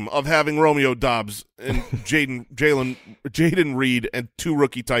dream of having Romeo Doubs and Jaden Reed and two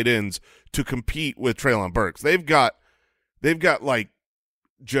rookie tight ends to compete with Treylon Burks. They've got like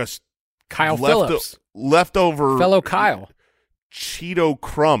just Kyle Phillips, leftover fellow Kyle Cheeto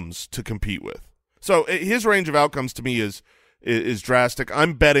crumbs to compete with. So his range of outcomes to me is drastic.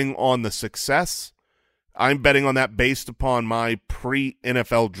 I'm betting on the success. I'm betting on that based upon my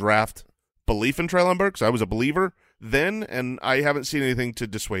pre-NFL draft belief in Treylon Burks. I was a believer then, and I haven't seen anything to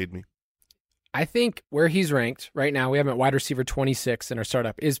dissuade me. I think where he's ranked right now, we have him at wide receiver 26 in our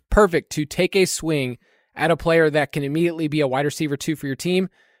startup, is perfect to take a swing at a player that can immediately be a wide receiver 2 for your team.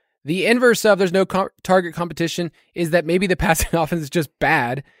 The inverse of there's no target competition is that maybe the passing offense is just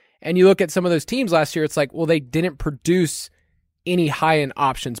bad. And you look at some of those teams last year, it's like, well, they didn't produce any high-end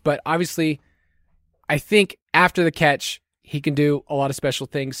options. But obviously, I think after the catch, he can do a lot of special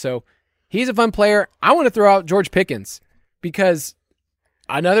things. So he's a fun player. I want to throw out George Pickens because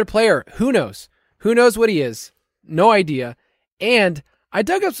another player, who knows? Who knows what he is? No idea. And I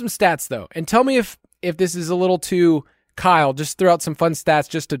dug up some stats, though. And tell me if this is a little too Kyle, just throw out some fun stats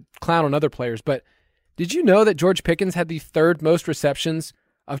just to clown on other players. But did you know that George Pickens had the third most receptions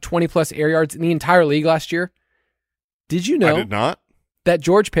of 20-plus air yards in the entire league last year? Did you know I did not. That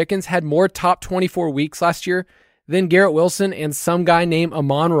George Pickens had more top 24 weeks last year than Garrett Wilson and some guy named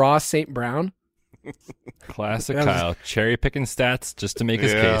Amon-Ra St. Brown? Classic Kyle. Cherry picking stats just to make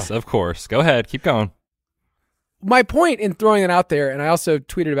his case. Of course. Go ahead. Keep going. My point in throwing it out there, and I also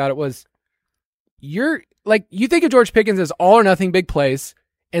tweeted about it, was you think of George Pickens as all or nothing big plays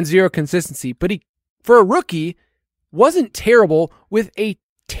and zero consistency, but he, for a rookie, wasn't terrible with a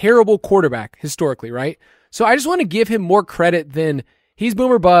terrible quarterback historically, right? So I just want to give him more credit than he's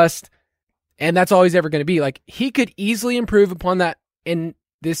boom or bust, and that's all he's ever going to be. Like, he could easily improve upon that in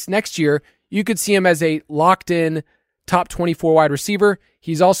this next year. You could see him as a locked-in top 24 wide receiver.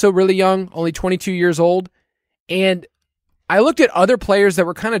 He's also really young, only 22 years old. And I looked at other players that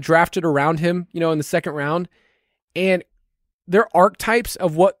were kind of drafted around him, in the second round, and they're archetypes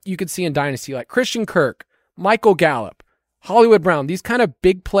of what you could see in Dynasty, like Christian Kirk, Michael Gallup, Hollywood Brown, these kind of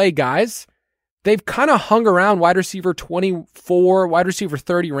big play guys. They've kind of hung around wide receiver 24, wide receiver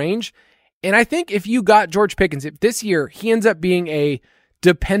 30 range. And I think if you got George Pickens, if this year he ends up being a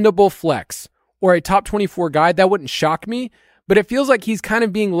dependable flex or a top 24 guy, that wouldn't shock me. But it feels like he's kind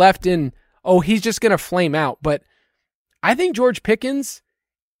of being left in, he's just going to flame out. But I think George Pickens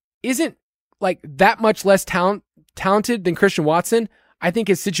isn't like that much less talented than Christian Watson. I think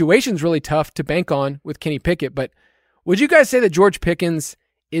his situation's really tough to bank on with Kenny Pickett. But would you guys say that George Pickens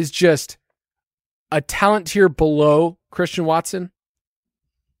is just a talent tier below Christian Watson?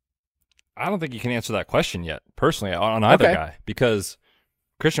 I don't think you can answer that question yet, personally, on either guy, because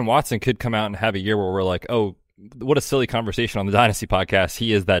Christian Watson could come out and have a year where we're like, oh, what a silly conversation on the Dynasty podcast.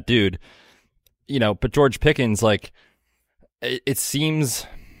 He is that dude. But George Pickens, like, it seems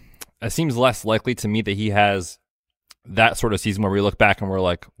less likely to me that he has that sort of season where we look back and we're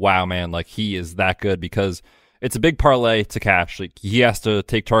like, wow, man, like, he is that good, because it's a big parlay to cash. Like, he has to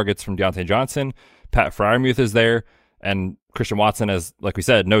take targets from Deontay Johnson. Pat Freiermuth is there, and Christian Watson has, like we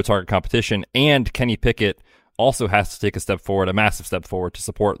said, no target competition, and Kenny Pickett also has to take a massive step forward to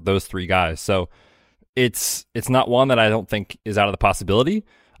support those three guys. So it's not one that I don't think is out of the possibility.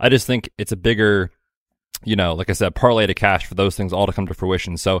 I just think it's a bigger, like I said, parlay to cash for those things all to come to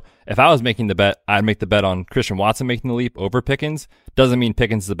fruition. So if I was making the bet, I'd make the bet on Christian Watson making the leap over Pickens. Doesn't mean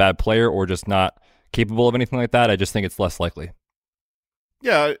Pickens is a bad player or just not capable of anything like that. I just think it's less likely.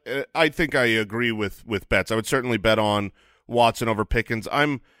 Yeah, I think I agree with bets. I would certainly bet on Watson over Pickens.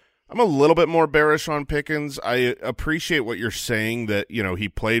 I'm a little bit more bearish on Pickens. I appreciate what you're saying that, he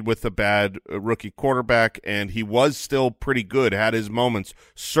played with a bad rookie quarterback and he was still pretty good, had his moments,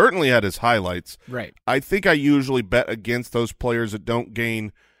 certainly had his highlights. Right. I think I usually bet against those players that don't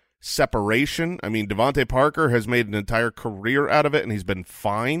gain separation. I mean, Devontae Parker has made an entire career out of it and he's been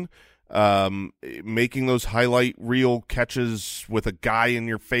fine. Making those highlight reel catches with a guy in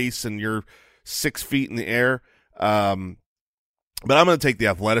your face and you're 6 feet in the air. But I'm going to take the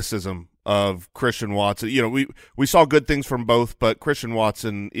athleticism of Christian Watson. We saw good things from both, but Christian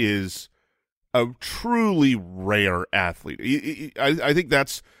Watson is a truly rare athlete. I think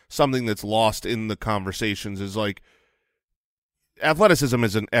that's something that's lost in the conversations is like athleticism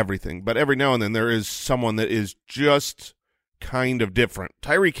isn't everything, but every now and then there is someone that is just kind of different.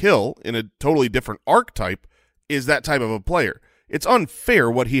 Tyreek Hill, in a totally different archetype, is that type of a player. It's unfair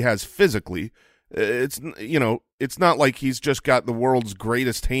what he has physically. It's not like he's just got the world's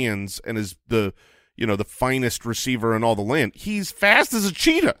greatest hands and is the finest receiver in all the land. He's fast as a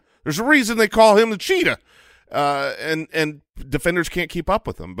cheetah. There's a reason they call him the cheetah. And defenders can't keep up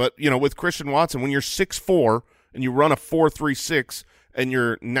with him. But, with Christian Watson, when you're 6'4" and you run a 4.36 and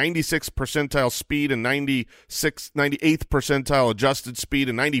you're 96th percentile speed and 98th percentile adjusted speed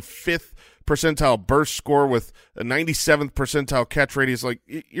and 95th percentile burst score with a 97th percentile catch radius, like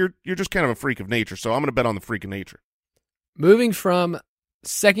you're just kind of a freak of nature. So I'm going to bet on the freak of nature. Moving from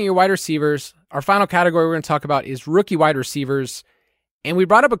second-year wide receivers, our final category we're going to talk about is rookie wide receivers. And we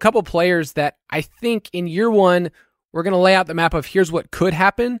brought up a couple players that I think in year one, we're going to lay out the map of here's what could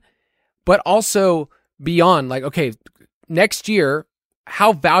happen, but also beyond, like, okay, next year,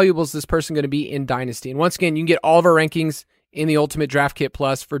 how valuable is this person going to be in Dynasty? And once again, you can get all of our rankings in the Ultimate Draft Kit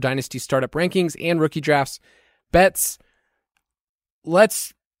Plus for Dynasty Startup Rankings and Rookie Drafts bets.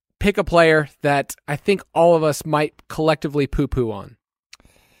 Let's pick a player that I think all of us might collectively poo-poo on.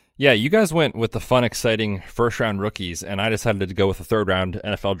 Yeah, you guys went with the fun, exciting first-round rookies, and I decided to go with a third-round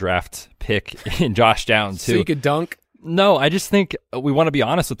NFL draft pick in Josh Downs, too. So you could dunk? No, I just think we want to be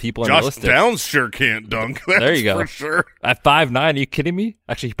honest with people and Josh realistic. Downs sure can't dunk. That's there you go. For sure. At 5'9", are you kidding me?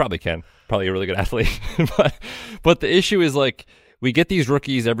 Actually, he probably can. Probably a really good athlete. but the issue is, like, we get these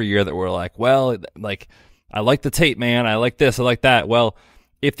rookies every year that we're like, well, like, I like the tape, man. I like this. I like that. Well,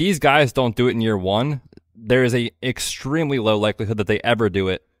 if these guys don't do it in year one, there is a extremely low likelihood that they ever do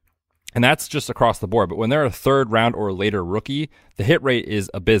it. And that's just across the board. But when they're a third round or later rookie, the hit rate is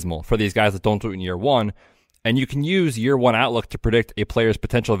abysmal for these guys that don't do it in year one. And you can use year one outlook to predict a player's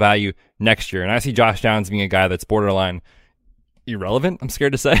potential value next year. And I see Josh Downs being a guy that's borderline irrelevant, I'm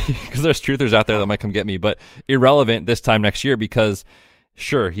scared to say, because there's truthers out there that might come get me, but irrelevant this time next year because,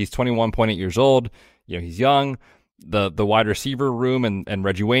 sure, he's 21.8 years old. He's young. The wide receiver room and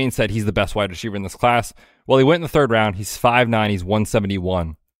Reggie Wayne said he's the best wide receiver in this class. Well, he went in the third round. He's 5'9", he's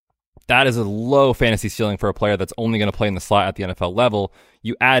 171. That is a low fantasy ceiling for a player that's only going to play in the slot at the NFL level.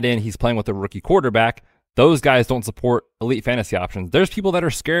 You add in he's playing with a rookie quarterback. Those guys don't support elite fantasy options. There's people that are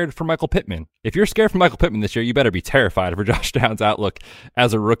scared for Michael Pittman. If you're scared for Michael Pittman this year, you better be terrified for Josh Downs' outlook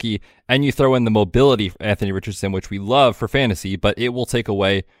as a rookie. And you throw in the mobility for Anthony Richardson, which we love for fantasy, but it will take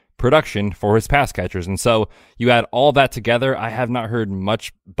away production for his pass catchers. And so you add all that together. I have not heard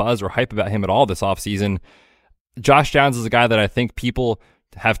much buzz or hype about him at all this offseason. Josh Downs is a guy that I think people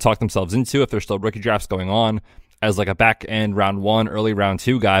have talked themselves into, if there's still rookie drafts going on, as like a back end round 1, early round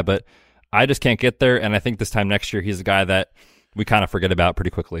 2 guy, but I just can't get there, and I think this time next year he's a guy that we kind of forget about pretty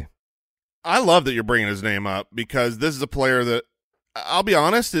quickly. I love that you're bringing his name up because this is a player that, I'll be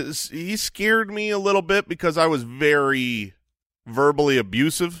honest, he scared me a little bit because I was very verbally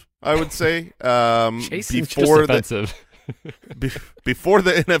abusive, I would say. Before offensive. Before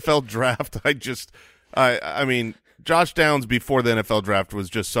the NFL draft, I mean, Josh Downs before the NFL draft was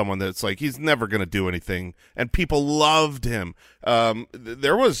just someone that's like, he's never going to do anything, and people loved him.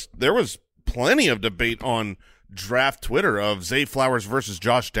 There was plenty of debate on draft Twitter of Zay Flowers versus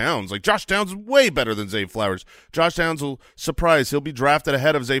Josh Downs. Like, Josh Downs is way better than Zay Flowers. Josh Downs will surprise. He'll be drafted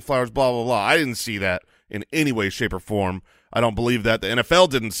ahead of Zay Flowers, blah, blah, blah. I didn't see that in any way, shape, or form. I don't believe that. The NFL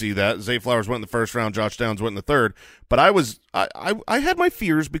didn't see that. Zay Flowers went in the first round. Josh Downs went in the third. But I had my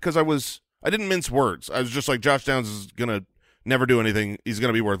fears because I didn't mince words. I was just like, Josh Downs is going to never do anything. He's going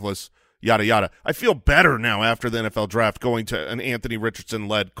to be worthless, yada, yada. I feel better now after the NFL draft going to an Anthony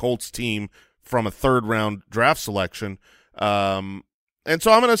Richardson-led Colts team from a third-round draft selection. And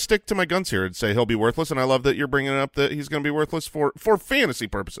so I'm going to stick to my guns here and say he'll be worthless, and I love that you're bringing up that he's going to be worthless for fantasy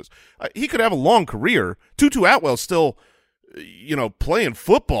purposes. He could have a long career. Tutu Atwell's still, playing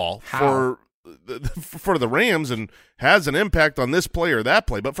football for the Rams and has an impact on this play or that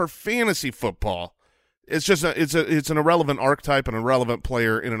play, but for fantasy football, it's just it's an irrelevant archetype, an irrelevant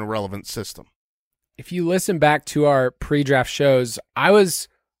player in an irrelevant system. If you listen back to our pre-draft shows, I was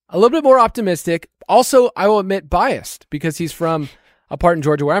a little bit more optimistic. Also, I will admit biased because he's from a part in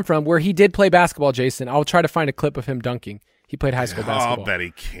Georgia where I'm from, where he did play basketball, Jason. I'll try to find a clip of him dunking. He played high school basketball. I'll bet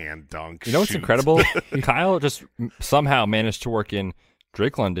he can dunk. You know what's incredible? Kyle just somehow managed to work in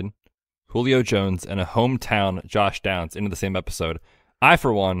Drake London, Julio Jones, and a hometown Josh Downs into the same episode. I,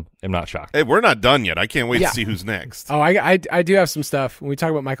 for one, am not shocked. Hey, we're not done yet. I can't wait to see who's next. Oh, I do have some stuff when we talk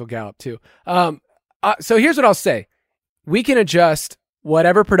about Michael Gallup, too. So here's what I'll say. We can adjust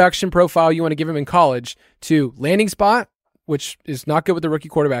whatever production profile you want to give him in college to landing spot, which is not good with the rookie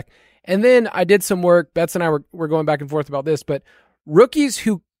quarterback. And then I did some work. Betts and I were going back and forth about this, but rookies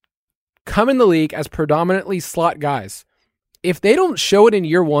who come in the league as predominantly slot guys, if they don't show it in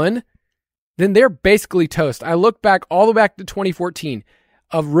year one, then they're basically toast. I look back all the way back to 2014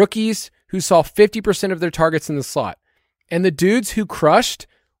 of rookies who saw 50% of their targets in the slot. And the dudes who crushed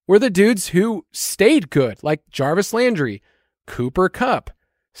were the dudes who stayed good, like Jarvis Landry, Cooper Kupp,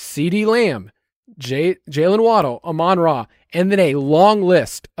 CeeDee Lamb, Jalen Waddle, Amon-Ra, and then a long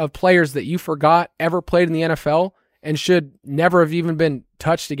list of players that you forgot ever played in the NFL and should never have even been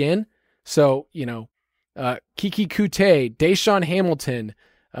touched again. So, Kiki Kute, Deshaun Hamilton,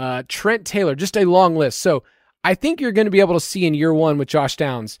 Trent Taylor, just a long list. So I think you're going to be able to see in year one with Josh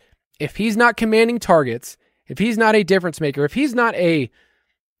Downs, if he's not commanding targets, if he's not a difference maker, if he's not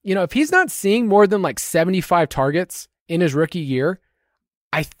if he's not seeing more than like 75 targets in his rookie year,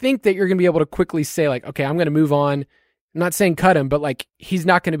 I think that you're going to be able to quickly say like, okay, I'm going to move on. I'm not saying cut him, but like he's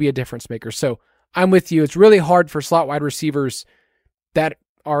not going to be a difference maker. So I'm with you. It's really hard for slot wide receivers that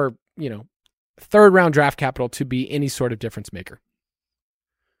are, third round draft capital to be any sort of difference maker.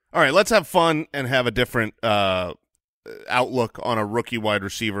 All right, let's have fun and have a different outlook on a rookie wide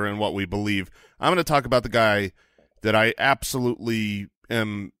receiver and what we believe. I'm going to talk about the guy that I absolutely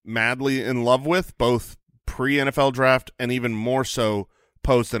am madly in love with, both pre-NFL draft and even more so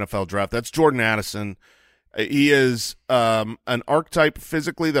post-NFL draft. That's Jordan Addison. He is an archetype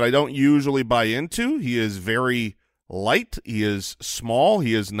physically that I don't usually buy into. He is very light. He is small.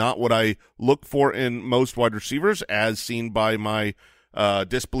 He is not what I look for in most wide receivers, as seen by my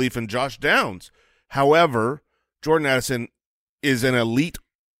disbelief in Josh Downs. However, Jordan Addison is an elite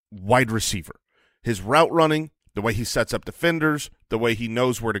wide receiver. His route running, the way he sets up defenders, the way he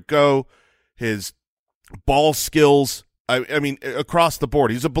knows where to go, his ball skills, I mean, across the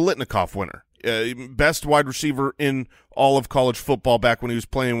board. He's a Biletnikoff winner. Best wide receiver in all of college football back when he was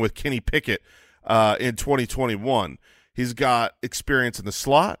playing with Kenny Pickett in 2021. He's got experience in the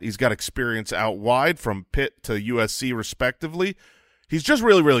slot. He's got experience out wide from Pitt to USC respectively. He's just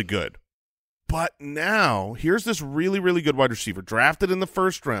really, really good. But now, here's this really, really good wide receiver, drafted in the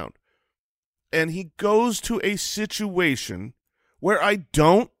first round. and he goes to a situation where I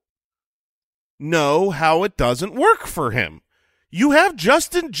don't know how it doesn't work for him. You have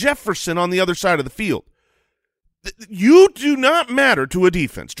Justin Jefferson on the other side of the field. You do not matter to a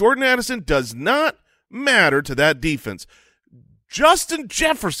defense. Jordan Addison does not matter to that defense. Justin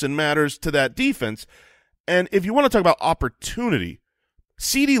Jefferson matters to that defense. And if you want to talk about opportunity,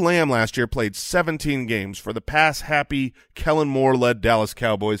 CeeDee Lamb last year played 17 games for the pass-happy Kellen Moore-led Dallas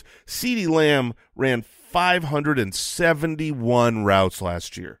Cowboys. CeeDee Lamb ran 571 routes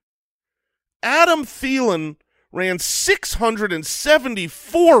last year. Adam Thielen ran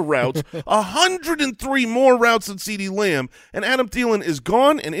 674 routes, 103 more routes than CeeDee Lamb, and Adam Thielen is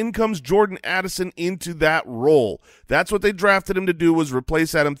gone, and in comes Jordan Addison into that role. That's what they drafted him to do, was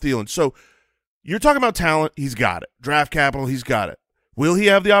replace Adam Thielen. So you're talking about talent, he's got it. Draft capital, he's got it. Will he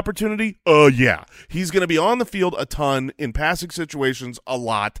have the opportunity? Yeah. He's going to be on the field a ton, in passing situations a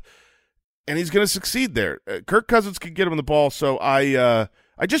lot, and he's going to succeed there. Kirk Cousins can get him the ball, so I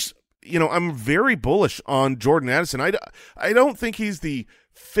just – I'm very bullish on Jordan Addison. I don't think he's the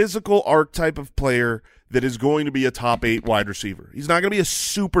physical archetype of player that is going to be a top 8 wide receiver. He's not going to be a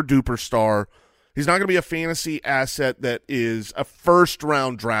super-duper star. He's not going to be a fantasy asset that is a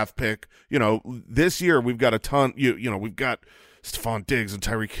first-round draft pick. This year we've got a ton we've got Stephon Diggs and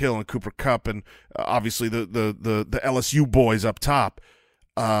Tyreek Hill and Cooper Kupp and obviously the LSU boys up top.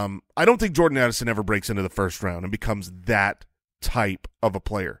 I don't think Jordan Addison ever breaks into the first round and becomes that type of a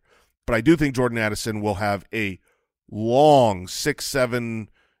player. But I do think Jordan Addison will have a long 6,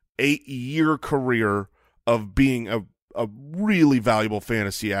 7, 8-year career of being a really valuable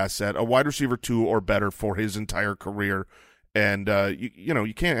fantasy asset, a wide receiver 2 or better for his entire career. And,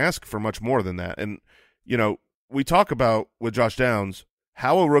 you can't ask for much more than that. And, we talk about with Josh Downs,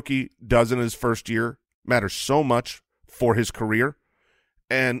 how a rookie does in his first year matters so much for his career.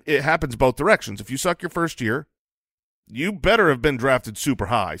 And it happens both directions. If you suck your first year, you better have been drafted super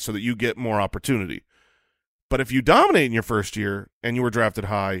high so that you get more opportunity. But if you dominate in your first year and you were drafted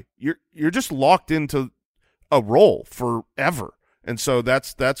high, you're just locked into a role forever. And so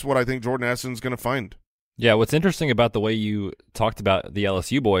that's what I think Jordan Addison's going to find. Yeah, what's interesting about the way you talked about the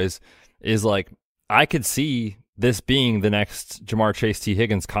LSU boys is, like, I could see this being the next Jamar Chase T.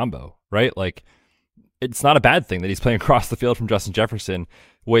 Higgins combo, right? Like, it's not a bad thing that he's playing across the field from Justin Jefferson,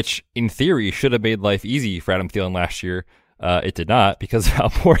 which in theory should have made life easy for Adam Thielen last year. It did not, because of how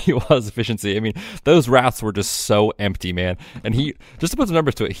poor he was efficiency. I mean, those routes were just so empty, man. And he, just to put some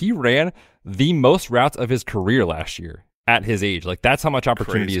numbers to it, he ran the most routes of his career last year at his age. Like, that's how much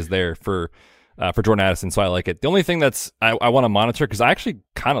opportunity is there for Jordan Addison. So I like it. The only thing that's I want to monitor, because I actually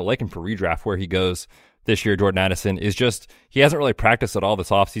kind of like him for redraft where he goes this year, Jordan Addison, is just he hasn't really practiced at all this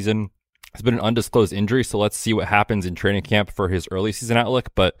offseason. It's been an undisclosed injury, so let's see what happens in training camp for his early season outlook,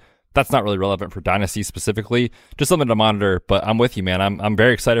 but that's not really relevant for Dynasty specifically. Just something to monitor, but I'm with you, man. I'm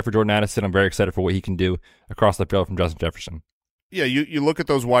very excited for Jordan Addison. I'm very excited for what he can do across the field from Justin Jefferson. Yeah, you look at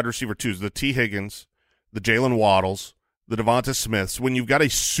those wide receiver 2s, the T. Higgins, the Jalen Waddles, the Devonta Smiths. When you've got a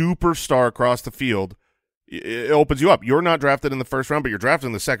superstar across the field, it opens you up. You're not drafted in the first round, but you're drafted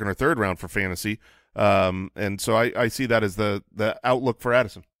in the second or third round for fantasy. And so I see that as the outlook for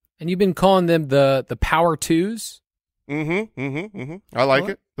Addison. And you've been calling them the power 2s? I like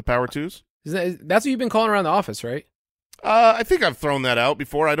it, the power 2s. That's what you've been calling around the office, right? I think I've thrown that out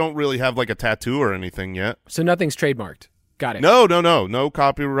before. I don't really have like a tattoo or anything yet. So nothing's trademarked. Got it. No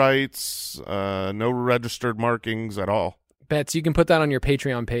copyrights, no registered markings at all. Bets, you can put that on your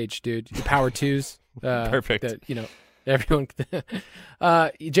Patreon page, dude. The power 2s. Perfect. Everyone.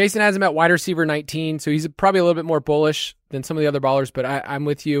 Jason has him at wide receiver 19, so he's probably a little bit more bullish than some of the other ballers, but I'm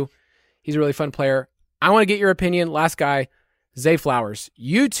with you. He's a really fun player. I want to get your opinion. Last guy, Zay Flowers.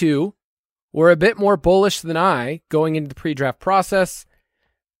 You two were a bit more bullish than I going into the pre-draft process.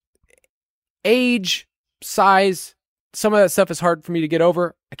 Age, size, some of that stuff is hard for me to get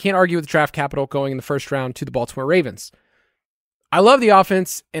over. I can't argue with draft capital going in the first round to the Baltimore Ravens. I love the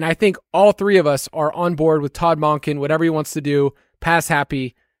offense, and I think all three of us are on board with Todd Monken, whatever he wants to do, pass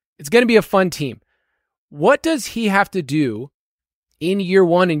happy. It's going to be a fun team. What does he have to do in year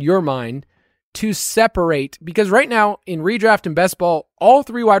one in your mind to separate? Because right now in redraft and best ball, all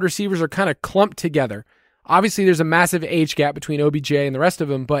three wide receivers are kind of clumped together. Obviously, there's a massive age gap between OBJ and the rest of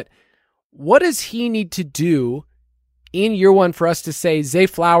them, but what does he need to do in year one for us to say Zay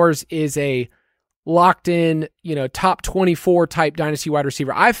Flowers is a locked in, top 24 type dynasty wide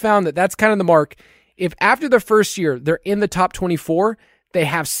receiver? I've found that that's kind of the mark. If after the first year they're in the top 24, they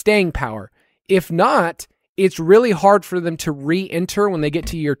have staying power. If not, it's really hard for them to re-enter when they get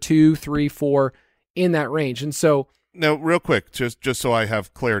to year 2, 3, 4 in that range. And so Now, real quick, just so I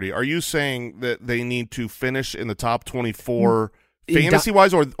have clarity, are you saying that they need to finish in the top 24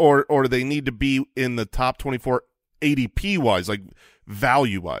 fantasy-wise, or do they need to be in the top 24 ADP-wise, like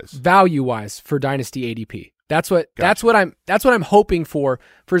value-wise? Value-wise for Dynasty ADP. That's what I'm hoping for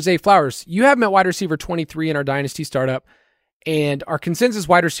Zay Flowers. You have him at wide receiver 23 in our Dynasty startup, and our consensus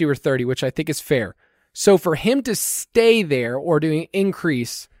wide receiver 30, which I think is fair. So for him to stay there or to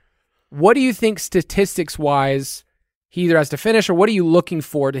increase, what do you think statistics-wise he either has to finish, or what are you looking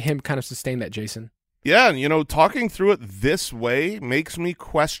for to him kind of sustain that, Jason? Yeah, and talking through it this way makes me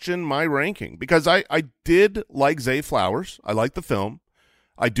question my ranking, because I did like Zay Flowers. I like the film.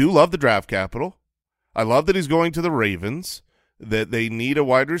 I do love the draft capital. I love that he's going to the Ravens, that they need a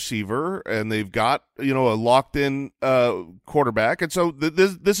wide receiver, and they've got, a locked-in quarterback. And so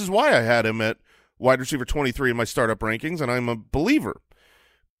this is why I had him at wide receiver 23 in my startup rankings, and I'm a believer.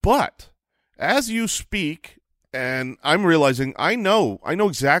 But as you speak, and I'm realizing I know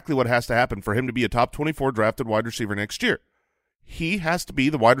exactly what has to happen for him to be a top 24 drafted wide receiver next year. He has to be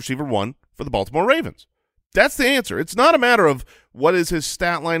the wide receiver 1 for the Baltimore Ravens. That's the answer. It's not a matter of what does his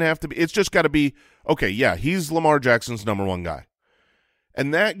stat line have to be. It's just got to be, okay, yeah, he's Lamar Jackson's number 1 guy.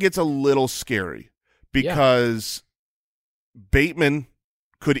 And that gets a little scary because Bateman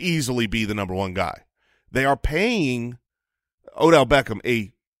could easily be the number 1 guy. They are paying Odell Beckham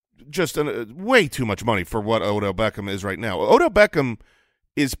way too much money for what Odell Beckham is right now. Odell Beckham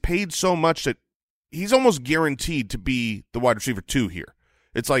is paid so much that he's almost guaranteed to be the wide receiver 2 here.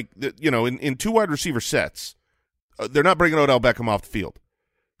 It's like, in 2 wide receiver sets, they're not bringing Odell Beckham off the field.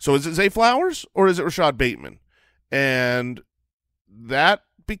 So is it Zay Flowers or is it Rashad Bateman? And that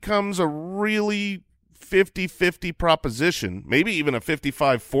becomes a really 50-50 proposition, maybe even a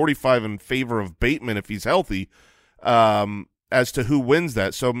 55-45 in favor of Bateman if he's healthy, as to who wins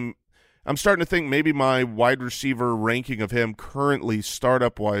that. So I'm starting to think maybe my wide receiver ranking of him currently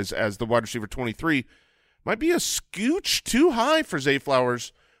startup-wise as the wide receiver 23 might be a scooch too high for Zay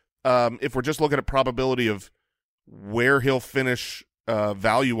Flowers if we're just looking at probability of where he'll finish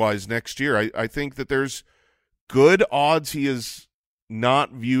value-wise next year. I think that there's good odds he is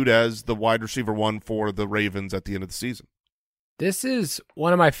not viewed as the wide receiver 1 for the Ravens at the end of the season. This is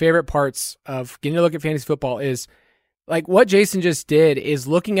one of my favorite parts of getting to look at fantasy football is like what Jason just did is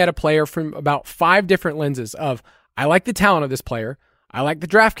looking at a player from about 5 different lenses of, I like the talent of this player. I like the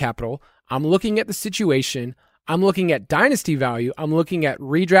draft capital. I'm looking at the situation. I'm looking at dynasty value. I'm looking at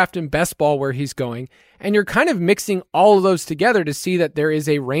redraft and best ball where he's going. And you're kind of mixing all of those together to see that there is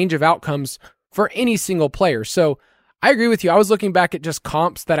a range of outcomes for any single player. So I agree with you. I was looking back at just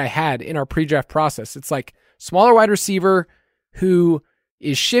comps that I had in our pre-draft process. It's like smaller wide receiver who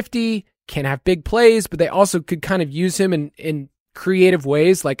is shifty, can have big plays, but they also could kind of use him in creative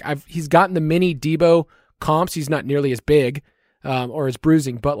ways. Like he's gotten the mini Debo comps. He's not nearly as big or as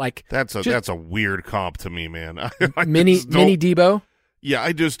bruising, but like that's a weird comp to me, man. Mini Debo. Yeah,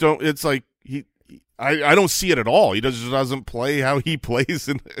 I just don't. It's like I don't see it at all. He just doesn't play how he plays,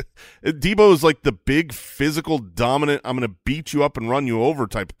 and Debo is like the big physical dominant. I'm going to beat you up and run you over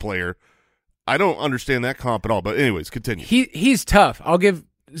type of player. I don't understand that comp at all. But anyways, continue. He's tough. I'll give.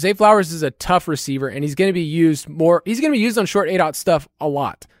 Zay Flowers is a tough receiver, and he's going to be used more. He's going to be used on short 8-out stuff a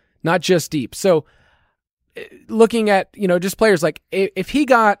lot, not just deep. So looking at, just players like if he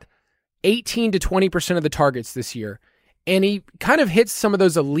got 18 to 20% of the targets this year, and he kind of hits some of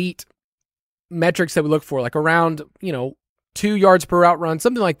those elite metrics that we look for, like around, 2 yards per route run,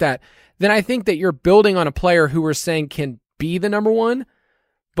 something like that, then I think that you're building on a player who we're saying can be the number 1.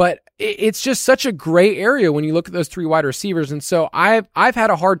 But it's just such a gray area when you look at those 3 wide receivers. And so I've had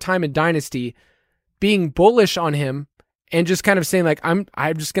a hard time in Dynasty being bullish on him and just kind of saying like, I'm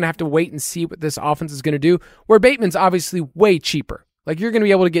just going to have to wait and see what this offense is going to do, where Bateman's obviously way cheaper. Like you're going to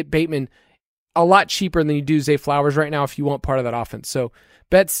be able to get Bateman a lot cheaper than you do Zay Flowers right now if you want part of that offense. So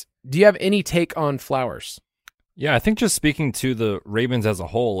Betts, do you have any take on Flowers? Yeah, I think just speaking to the Ravens as a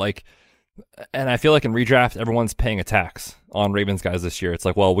whole, and I feel like in redraft, everyone's paying a tax on Ravens guys this year. It's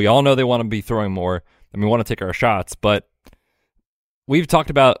like, well, we all know they want to be throwing more, and we want to take our shots, but we've talked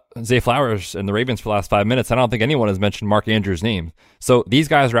about Zay Flowers and the Ravens for the last 5 minutes. I don't think anyone has mentioned Mark Andrews' name. So these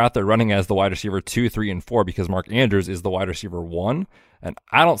guys are out there running as the wide receiver 2, 3, and 4 because Mark Andrews is the wide receiver 1, and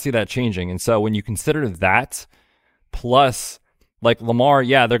I don't see that changing. And so when you consider that, plus like Lamar,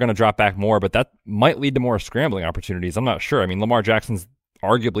 yeah, they're going to drop back more, but that might lead to more scrambling opportunities. I'm not sure. I mean, Lamar Jackson's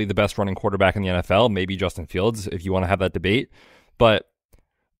arguably the best running quarterback in the NFL, maybe Justin Fields, if you want to have that debate. But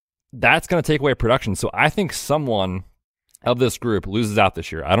that's going to take away production. So I think someone of this group loses out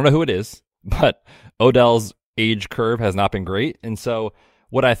this year. I don't know who it is, but Odell's age curve has not been great. And so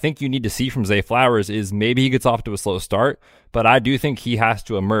What I think you need to see from Zay Flowers is maybe he gets off to a slow start, but I do think he has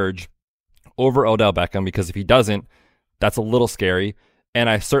to emerge over Odell Beckham, because if he doesn't, that's a little scary. And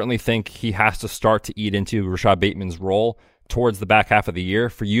I certainly think he has to start to eat into Rashad Bateman's role towards the back half of the year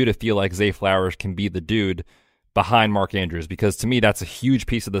for you to feel like Zay Flowers can be the dude behind Mark Andrews, because to me, that's a huge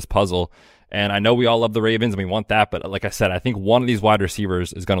piece of this puzzle. And I know we all love the Ravens and we want that, but like I said, I think one of these wide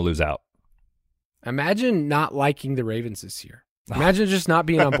receivers is going to lose out. Imagine not liking the Ravens this year. Imagine just not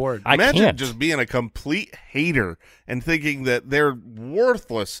being on board. Imagine just being a complete hater and thinking that they're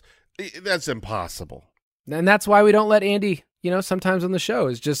worthless. That's impossible. And that's why we don't let Andy, sometimes on the show,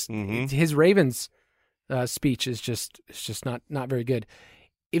 is just his Ravens speech is just not very good.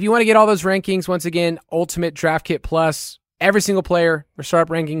 If you want to get all those rankings, once again, Ultimate Draft Kit Plus, every single player or startup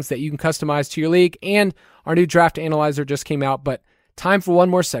rankings that you can customize to your league, and our new draft analyzer just came out, but time for one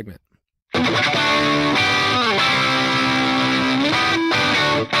more segment.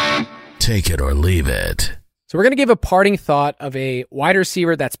 Take it or leave it. So we're going to give a parting thought of a wide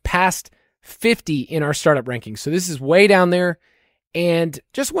receiver that's past 50 in our startup rankings. So this is way down there, and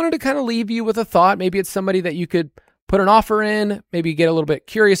just wanted to kind of leave you with a thought. Maybe it's somebody that you could put an offer in, maybe get a little bit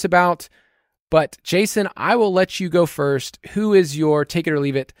curious about. But Jason, I will let you go first. Who is your take it or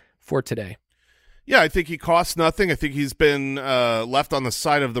leave it for today? Yeah, I think he costs nothing. I think he's been left on the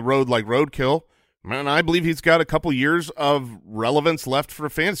side of the road like roadkill. And I believe he's got a couple years of relevance left for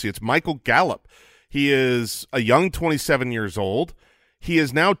fantasy. It's Michael Gallup. He is a young 27 years old. He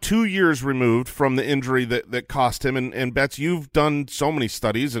is now 2 years removed from the injury that cost him. And Betts, you've done so many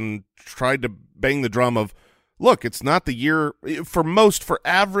studies and tried to bang the drum of, look, it's not the year for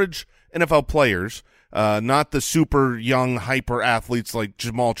average NFL players, not the super young hyper athletes like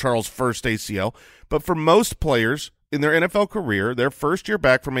Jamal Charles' first ACL, but for most players in their NFL career, their first year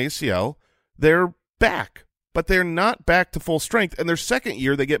back from ACL, they're back, but they're not back to full strength. And their second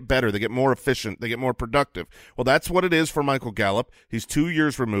year, they get better, they get more efficient, they get more productive. Well, that's what it is for Michael Gallup. He's 2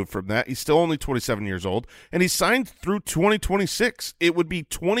 years removed from that. He's still only 27 years old, and he's signed through 2026. It would be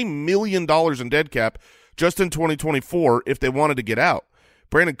 $20 million in dead cap just in 2024 if they wanted to get out.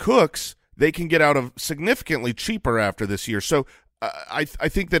 Brandon Cooks, they can get out of significantly cheaper after this year. So I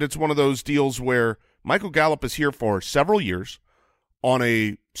think that it's one of those deals where Michael Gallup is here for several years on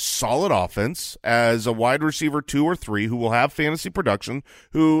a solid offense as a wide receiver 2 or 3 who will have fantasy production,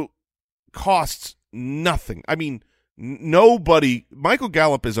 who costs nothing. I mean, nobody – Michael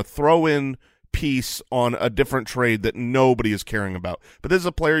Gallup is a throw-in piece on a different trade that nobody is caring about. But this is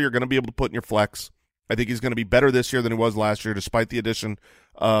a player you're going to be able to put in your flex. I think he's going to be better this year than he was last year, despite the addition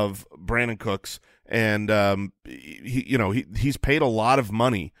of Brandon Cooks. And he's paid a lot of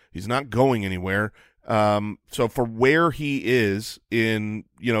money. He's not going anywhere. So for where he is in,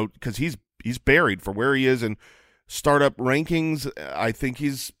 because he's buried, for where he is in startup rankings, I think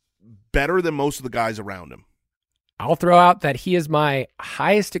he's better than most of the guys around him. I'll throw out that he is my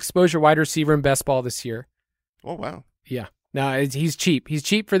highest exposure wide receiver in best ball this year. Oh, wow. Yeah. No, he's cheap. He's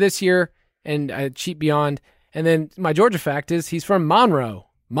cheap for this year and cheap beyond. And then my Georgia fact is he's from Monroe,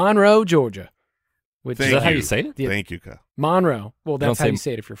 Georgia. Is that how you say it? Yeah. Thank you, Kyle. Monroe. Well, that's how you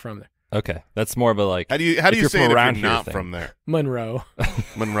say it if you're from there. Okay, that's more of a like. How do you say it if you're not from there? Monroe.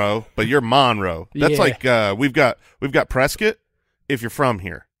 Monroe, but you're Monroe. That's like we've got Prescott if you're from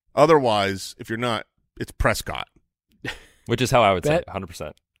here. Otherwise, if you're not, it's Prescott. Which is how I would say it,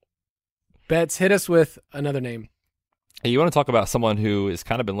 100%. Betts, hit us with another name. Hey, you want to talk about someone who has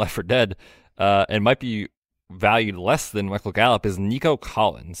kind of been left for dead and might be valued less than Michael Gallup is Nico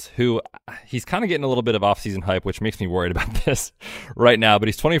Collins, who he's kind of getting a little bit of offseason hype, which makes me worried about this right now, but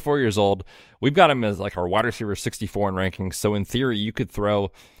he's 24 years old. We've got him as like our wide receiver 64 in rankings, so in theory, you could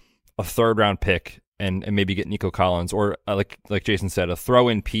throw a third-round pick and maybe get Nico Collins, or like Jason said, a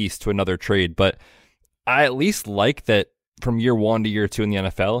throw-in piece to another trade, but I at least like that from year 1 to year 2 in the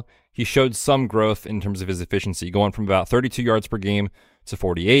NFL, he showed some growth in terms of his efficiency, going from about 32 yards per game to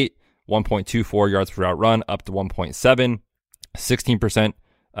 48, 1.24 yards per route run up to 1.7, 16%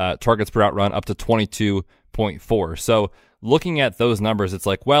 targets per route run up to 22.4. So looking at those numbers, it's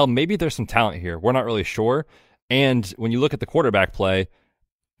like, well, maybe there's some talent here. We're not really sure. And when you look at the quarterback play,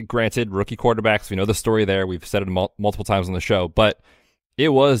 granted, rookie quarterbacks, we know the story there. We've said it multiple times on the show, but it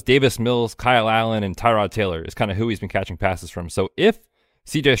was Davis Mills, Kyle Allen, and Tyrod Taylor is kind of who he's been catching passes from. So if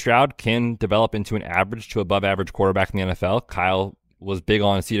CJ Stroud can develop into an average to above average quarterback in the NFL, Kyle was big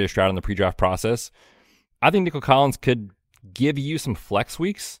on CJ Stroud in the pre-draft process, I think Nico Collins could give you some flex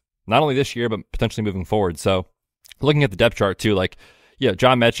weeks, not only this year, but potentially moving forward. So looking at the depth chart too,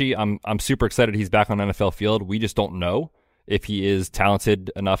 John Mechie, I'm super excited he's back on NFL field. We just don't know if he is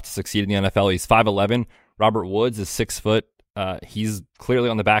talented enough to succeed in the NFL. He's 5'11". Robert Woods is 6 foot, He's clearly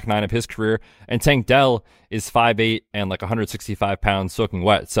on the back nine of his career. And Tank Dell is 5'8" and like 165 pounds soaking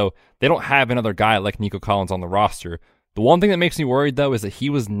wet. So they don't have another guy like Nico Collins on the roster. The one thing that makes me worried, though, is that he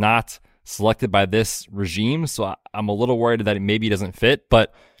was not selected by this regime. So I'm a little worried that maybe he doesn't fit.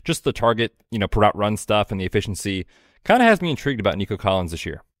 But just the target, per route run stuff and the efficiency kind of has me intrigued about Nico Collins this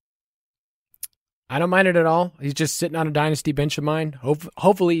year. I don't mind it at all. He's just sitting on a dynasty bench of mine.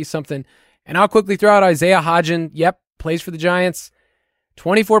 Hopefully he's something. And I'll quickly throw out Isaiah Hodgin. Yep, plays for the Giants.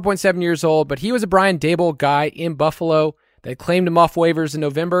 24.7 years old, but he was a Brian Daboll guy in Buffalo. They claimed him off waivers in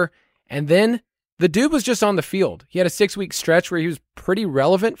November. And then the dude was just on the field. He had a 6-week stretch where he was pretty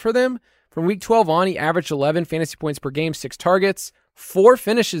relevant for them. From week 12 on, he averaged 11 fantasy points per game, 6 targets, 4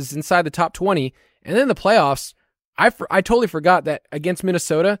 finishes inside the top 20. And then in the playoffs, I totally forgot that against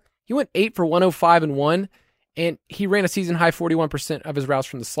Minnesota, he went 8 for 105 and 1, and he ran a season-high 41% of his routes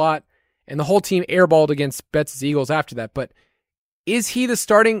from the slot, and the whole team airballed against Betts' Eagles after that. But is he the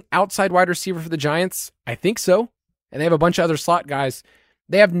starting outside wide receiver for the Giants? I think so, and they have a bunch of other slot guys.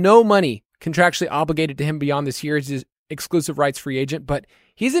 They have no money contractually obligated to him beyond this year. He's his exclusive rights free agent, but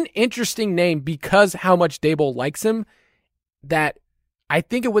he's an interesting name because how much Daboll likes him, that I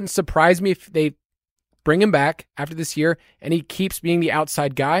think it wouldn't surprise me if they bring him back after this year and he keeps being the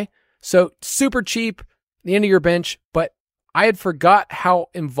outside guy. So super cheap, the end of your bench, but I had forgot how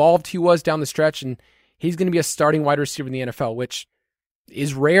involved he was down the stretch, and he's going to be a starting wide receiver in the NFL, which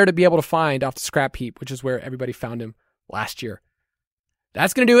is rare to be able to find off the scrap heap, which is where everybody found him last year.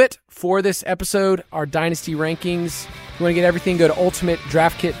 That's going to do it for this episode, our Dynasty rankings. If you want to get everything, go to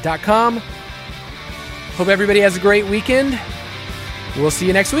ultimatedraftkit.com. Hope everybody has a great weekend. We'll see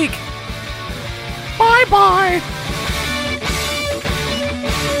you next week. Bye-bye.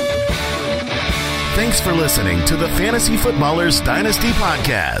 Thanks for listening to the Fantasy Footballers Dynasty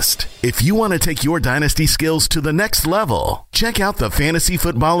Podcast. If you want to take your dynasty skills to the next level, check out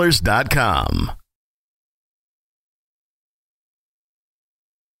thefantasyfootballers.com.